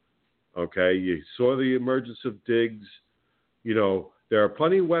team. Okay, you saw the emergence of Diggs. There are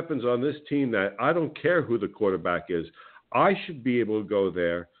plenty of weapons on this team that I don't care who the quarterback is. I should be able to go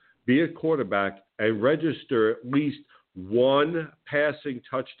there, be a quarterback, and register at least one passing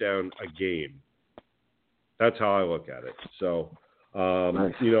touchdown a game. That's how I look at it. So,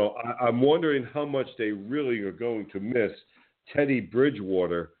 I'm wondering how much they really are going to miss Teddy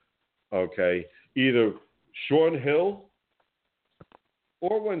Bridgewater, okay, either Sean Hill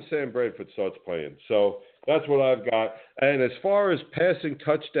or when Sam Bradford starts playing. So that's what I've got. And as far as passing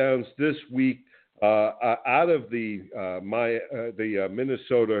touchdowns this week, out of the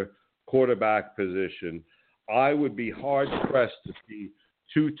Minnesota quarterback position, I would be hard-pressed to see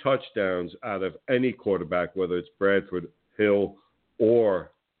 2 touchdowns out of any quarterback, whether it's Bradford, Hill,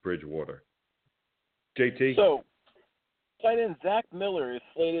 or Bridgewater. JT? So, tight end Zach Miller is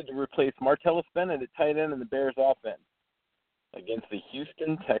slated to replace Martellus Bennett at tight end in the Bears offense against the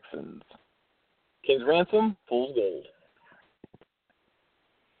Houston Texans. King's Ransom, Fool's Gold.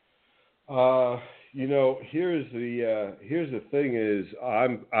 Here's the thing is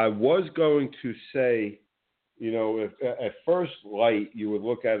I was going to say, if at first light you would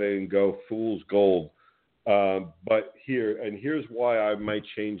look at it and go Fool's Gold, but here's why I might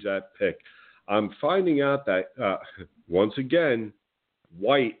change that pick. I'm finding out that once again,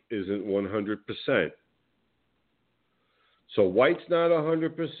 White isn't 100%. So White's not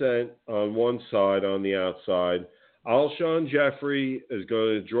 100% on one side, on the outside. Alshon Jeffrey is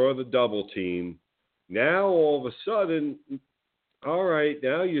going to draw the double team. Now, all of a sudden, all right,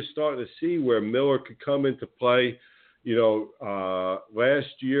 now you're starting to see where Miller could come into play.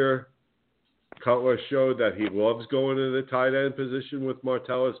 Last year, Cutler showed that he loves going to the tight end position with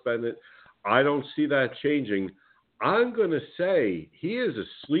Martellus Bennett. I don't see that changing. I'm going to say he is a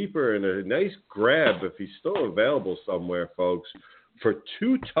sleeper and a nice grab if he's still available somewhere, folks, for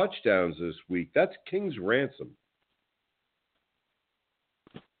 2 touchdowns this week. That's King's Ransom.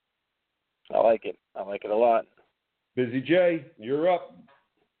 I like it. I like it a lot. Bizzy J, you're up.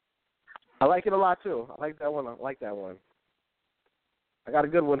 I like it a lot, too. I like that one. I got a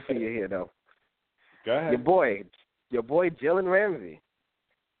good one for you here, though. Go ahead. Your boy Jalen Ramsey.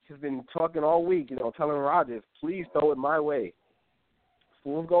 Has been talking all week, telling Rodgers, please throw it my way.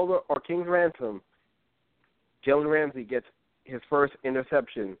 Fool's Gold or King's Ransom, Jalen Ramsey gets his first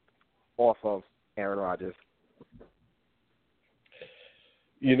interception off of Aaron Rodgers.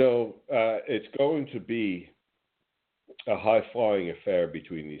 It's going to be a high-flying affair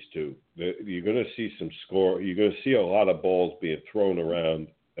between these two. You're going to see some score. You're going to see a lot of balls being thrown around,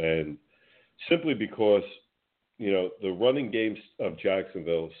 and simply because the running game of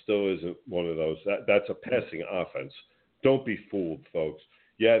Jacksonville still isn't one of those. That's a passing offense. Don't be fooled, folks.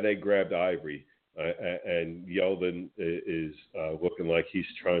 Yeah, they grabbed Ivory, and Yeldon is looking like he's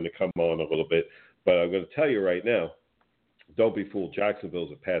trying to come on a little bit. But I'm going to tell you right now, don't be fooled.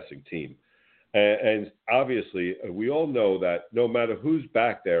 Jacksonville's a passing team. And obviously, we all know that no matter who's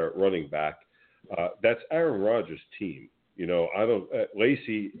back there at running back, that's Aaron Rodgers' team.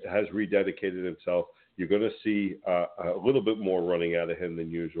 Lacey has rededicated himself. You're going to see a little bit more running out of him than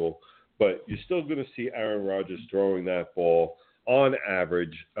usual, but you're still going to see Aaron Rodgers throwing that ball on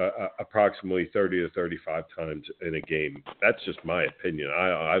average approximately 30 to 35 times in a game. That's just my opinion.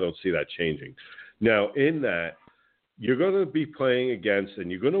 I don't see that changing. Now, in that, you're going to be playing against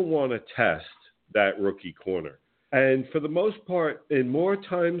and you're going to want to test that rookie corner. And for the most part, in more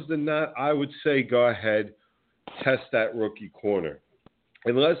times than not, I would say go ahead, test that rookie corner.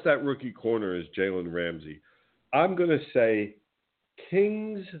 Unless that rookie corner is Jalen Ramsey, I'm going to say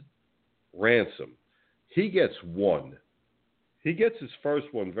King's ransom. He gets one. He gets his first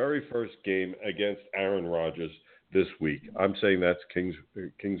one, very first game against Aaron Rodgers this week. I'm saying that's King's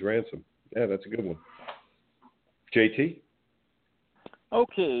ransom. Yeah, that's a good one. JT?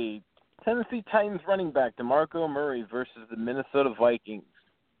 Okay, Tennessee Titans running back DeMarco Murray versus the Minnesota Vikings.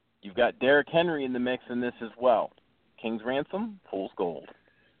 You've got Derrick Henry in the mix in this as well. King's ransom, fool's gold.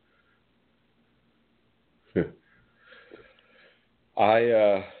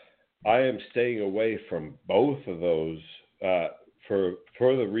 I am staying away from both of those for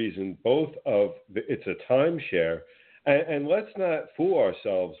the reason it's a timeshare, and let's not fool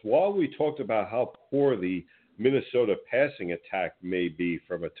ourselves. While we talked about how poor the Minnesota passing attack may be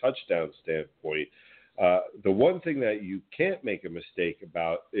from a touchdown standpoint, the one thing that you can't make a mistake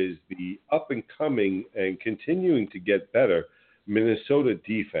about is the up-and-coming and continuing to get better Minnesota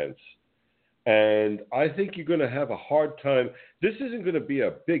defense. And I think you're going to have a hard time. This isn't going to be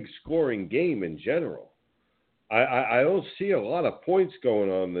a big scoring game in general. I don't see a lot of points going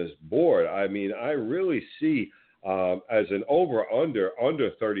on this board. I mean, I really see as an over-under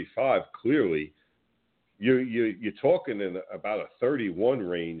 35 clearly. You're talking in about a 31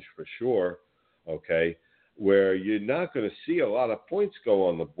 range for sure, okay, where you're not going to see a lot of points go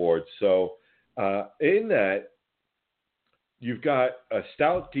on the board. So in that, you've got a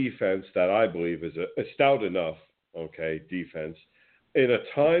stout defense that I believe is a stout enough, okay, defense, in a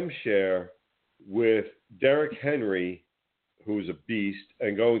timeshare with Derrick Henry, who's a beast,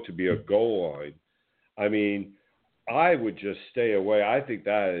 and going to be a goal line. I mean, I would just stay away. I think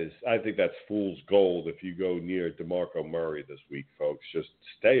that's fool's gold if you go near DeMarco Murray this week, folks. Just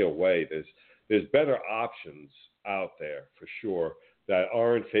stay away. There's better options out there for sure that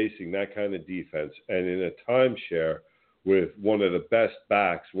aren't facing that kind of defense. And in a timeshare with one of the best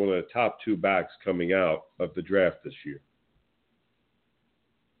backs, one of the top two backs coming out of the draft this year.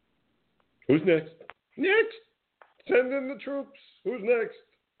 Who's next? Next! Send in the troops. Who's next?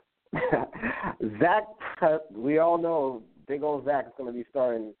 Zach, we all know big old Zach is going to be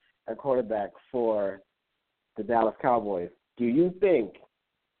starting at quarterback for the Dallas Cowboys. Do you think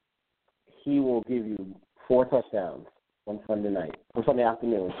he will give you 4 touchdowns on Sunday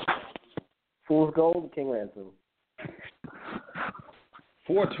afternoon? Fool's gold, King ransom.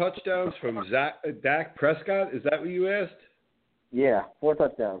 4 touchdowns from Dak Prescott? Is that what you asked? Yeah, 4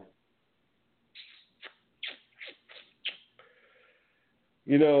 touchdowns.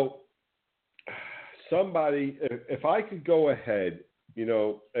 You know, somebody, if I could go ahead, you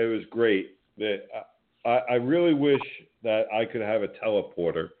know, it was great. That I really wish that I could have a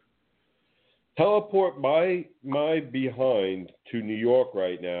teleporter. Teleport my behind to New York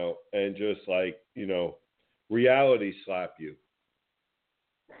right now and just like, you know, reality slap you.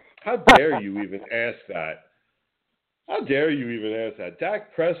 How dare you even ask that? How dare you even ask that?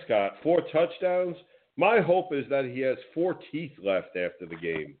 Dak Prescott, 4 touchdowns. My hope is that he has 4 teeth left after the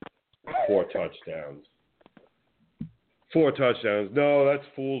game. 4 touchdowns. 4 touchdowns. No, that's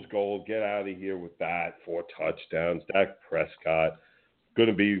fool's gold. Get out of here with that. 4 touchdowns. Dak Prescott. Going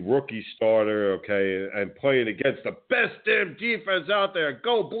to be rookie starter, okay, and playing against the best damn defense out there.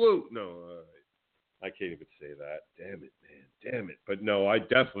 Go Blue. No, all right. I can't even say that. Damn it, man. Damn it. But no, I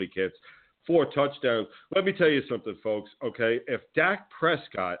definitely can't. 4 touchdowns. Let me tell you something, folks, okay? If Dak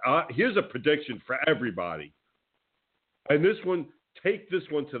Prescott, here's a prediction for everybody. And this one, take this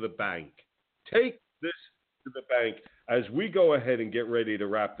one to the bank. Take this to the bank as we go ahead and get ready to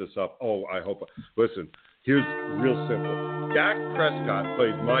wrap this up. Oh, I hope. Listen, here's real simple. Dak Prescott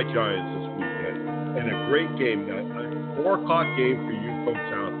plays my Giants this weekend in a great game, a 4 o'clock game for you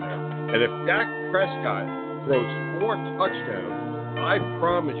folks out there. And if Dak Prescott throws 4 touchdowns, I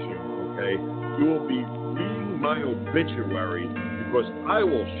promise you, okay, you will be reading my obituary because I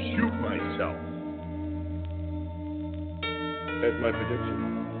will shoot myself. That's my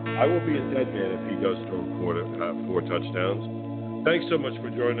prediction. I will be a dead man if he does throw 4 touchdowns. Thanks so much for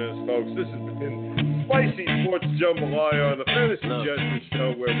joining us, folks. This has been Spicy Sports Jumbalya on the Fantasy Jester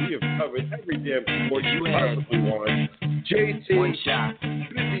Show, where we have covered every damn sport you possibly want. JT,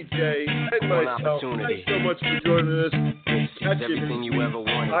 Bizzy J, and myself, thanks so much for joining us. Catch everything you ever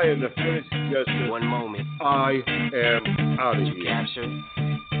wanted. I am the Fantasy Jester. One moment. I am out of here. Capture.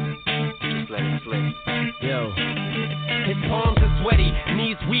 Just let it slip. Yo. His palms are sweaty,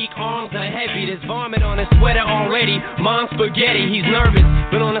 knees weak, arms are heavy. There's vomit on his sweater already. Mom's spaghetti, he's nervous,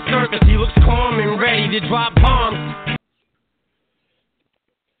 but on the surface he looks calm and ready to drop bombs.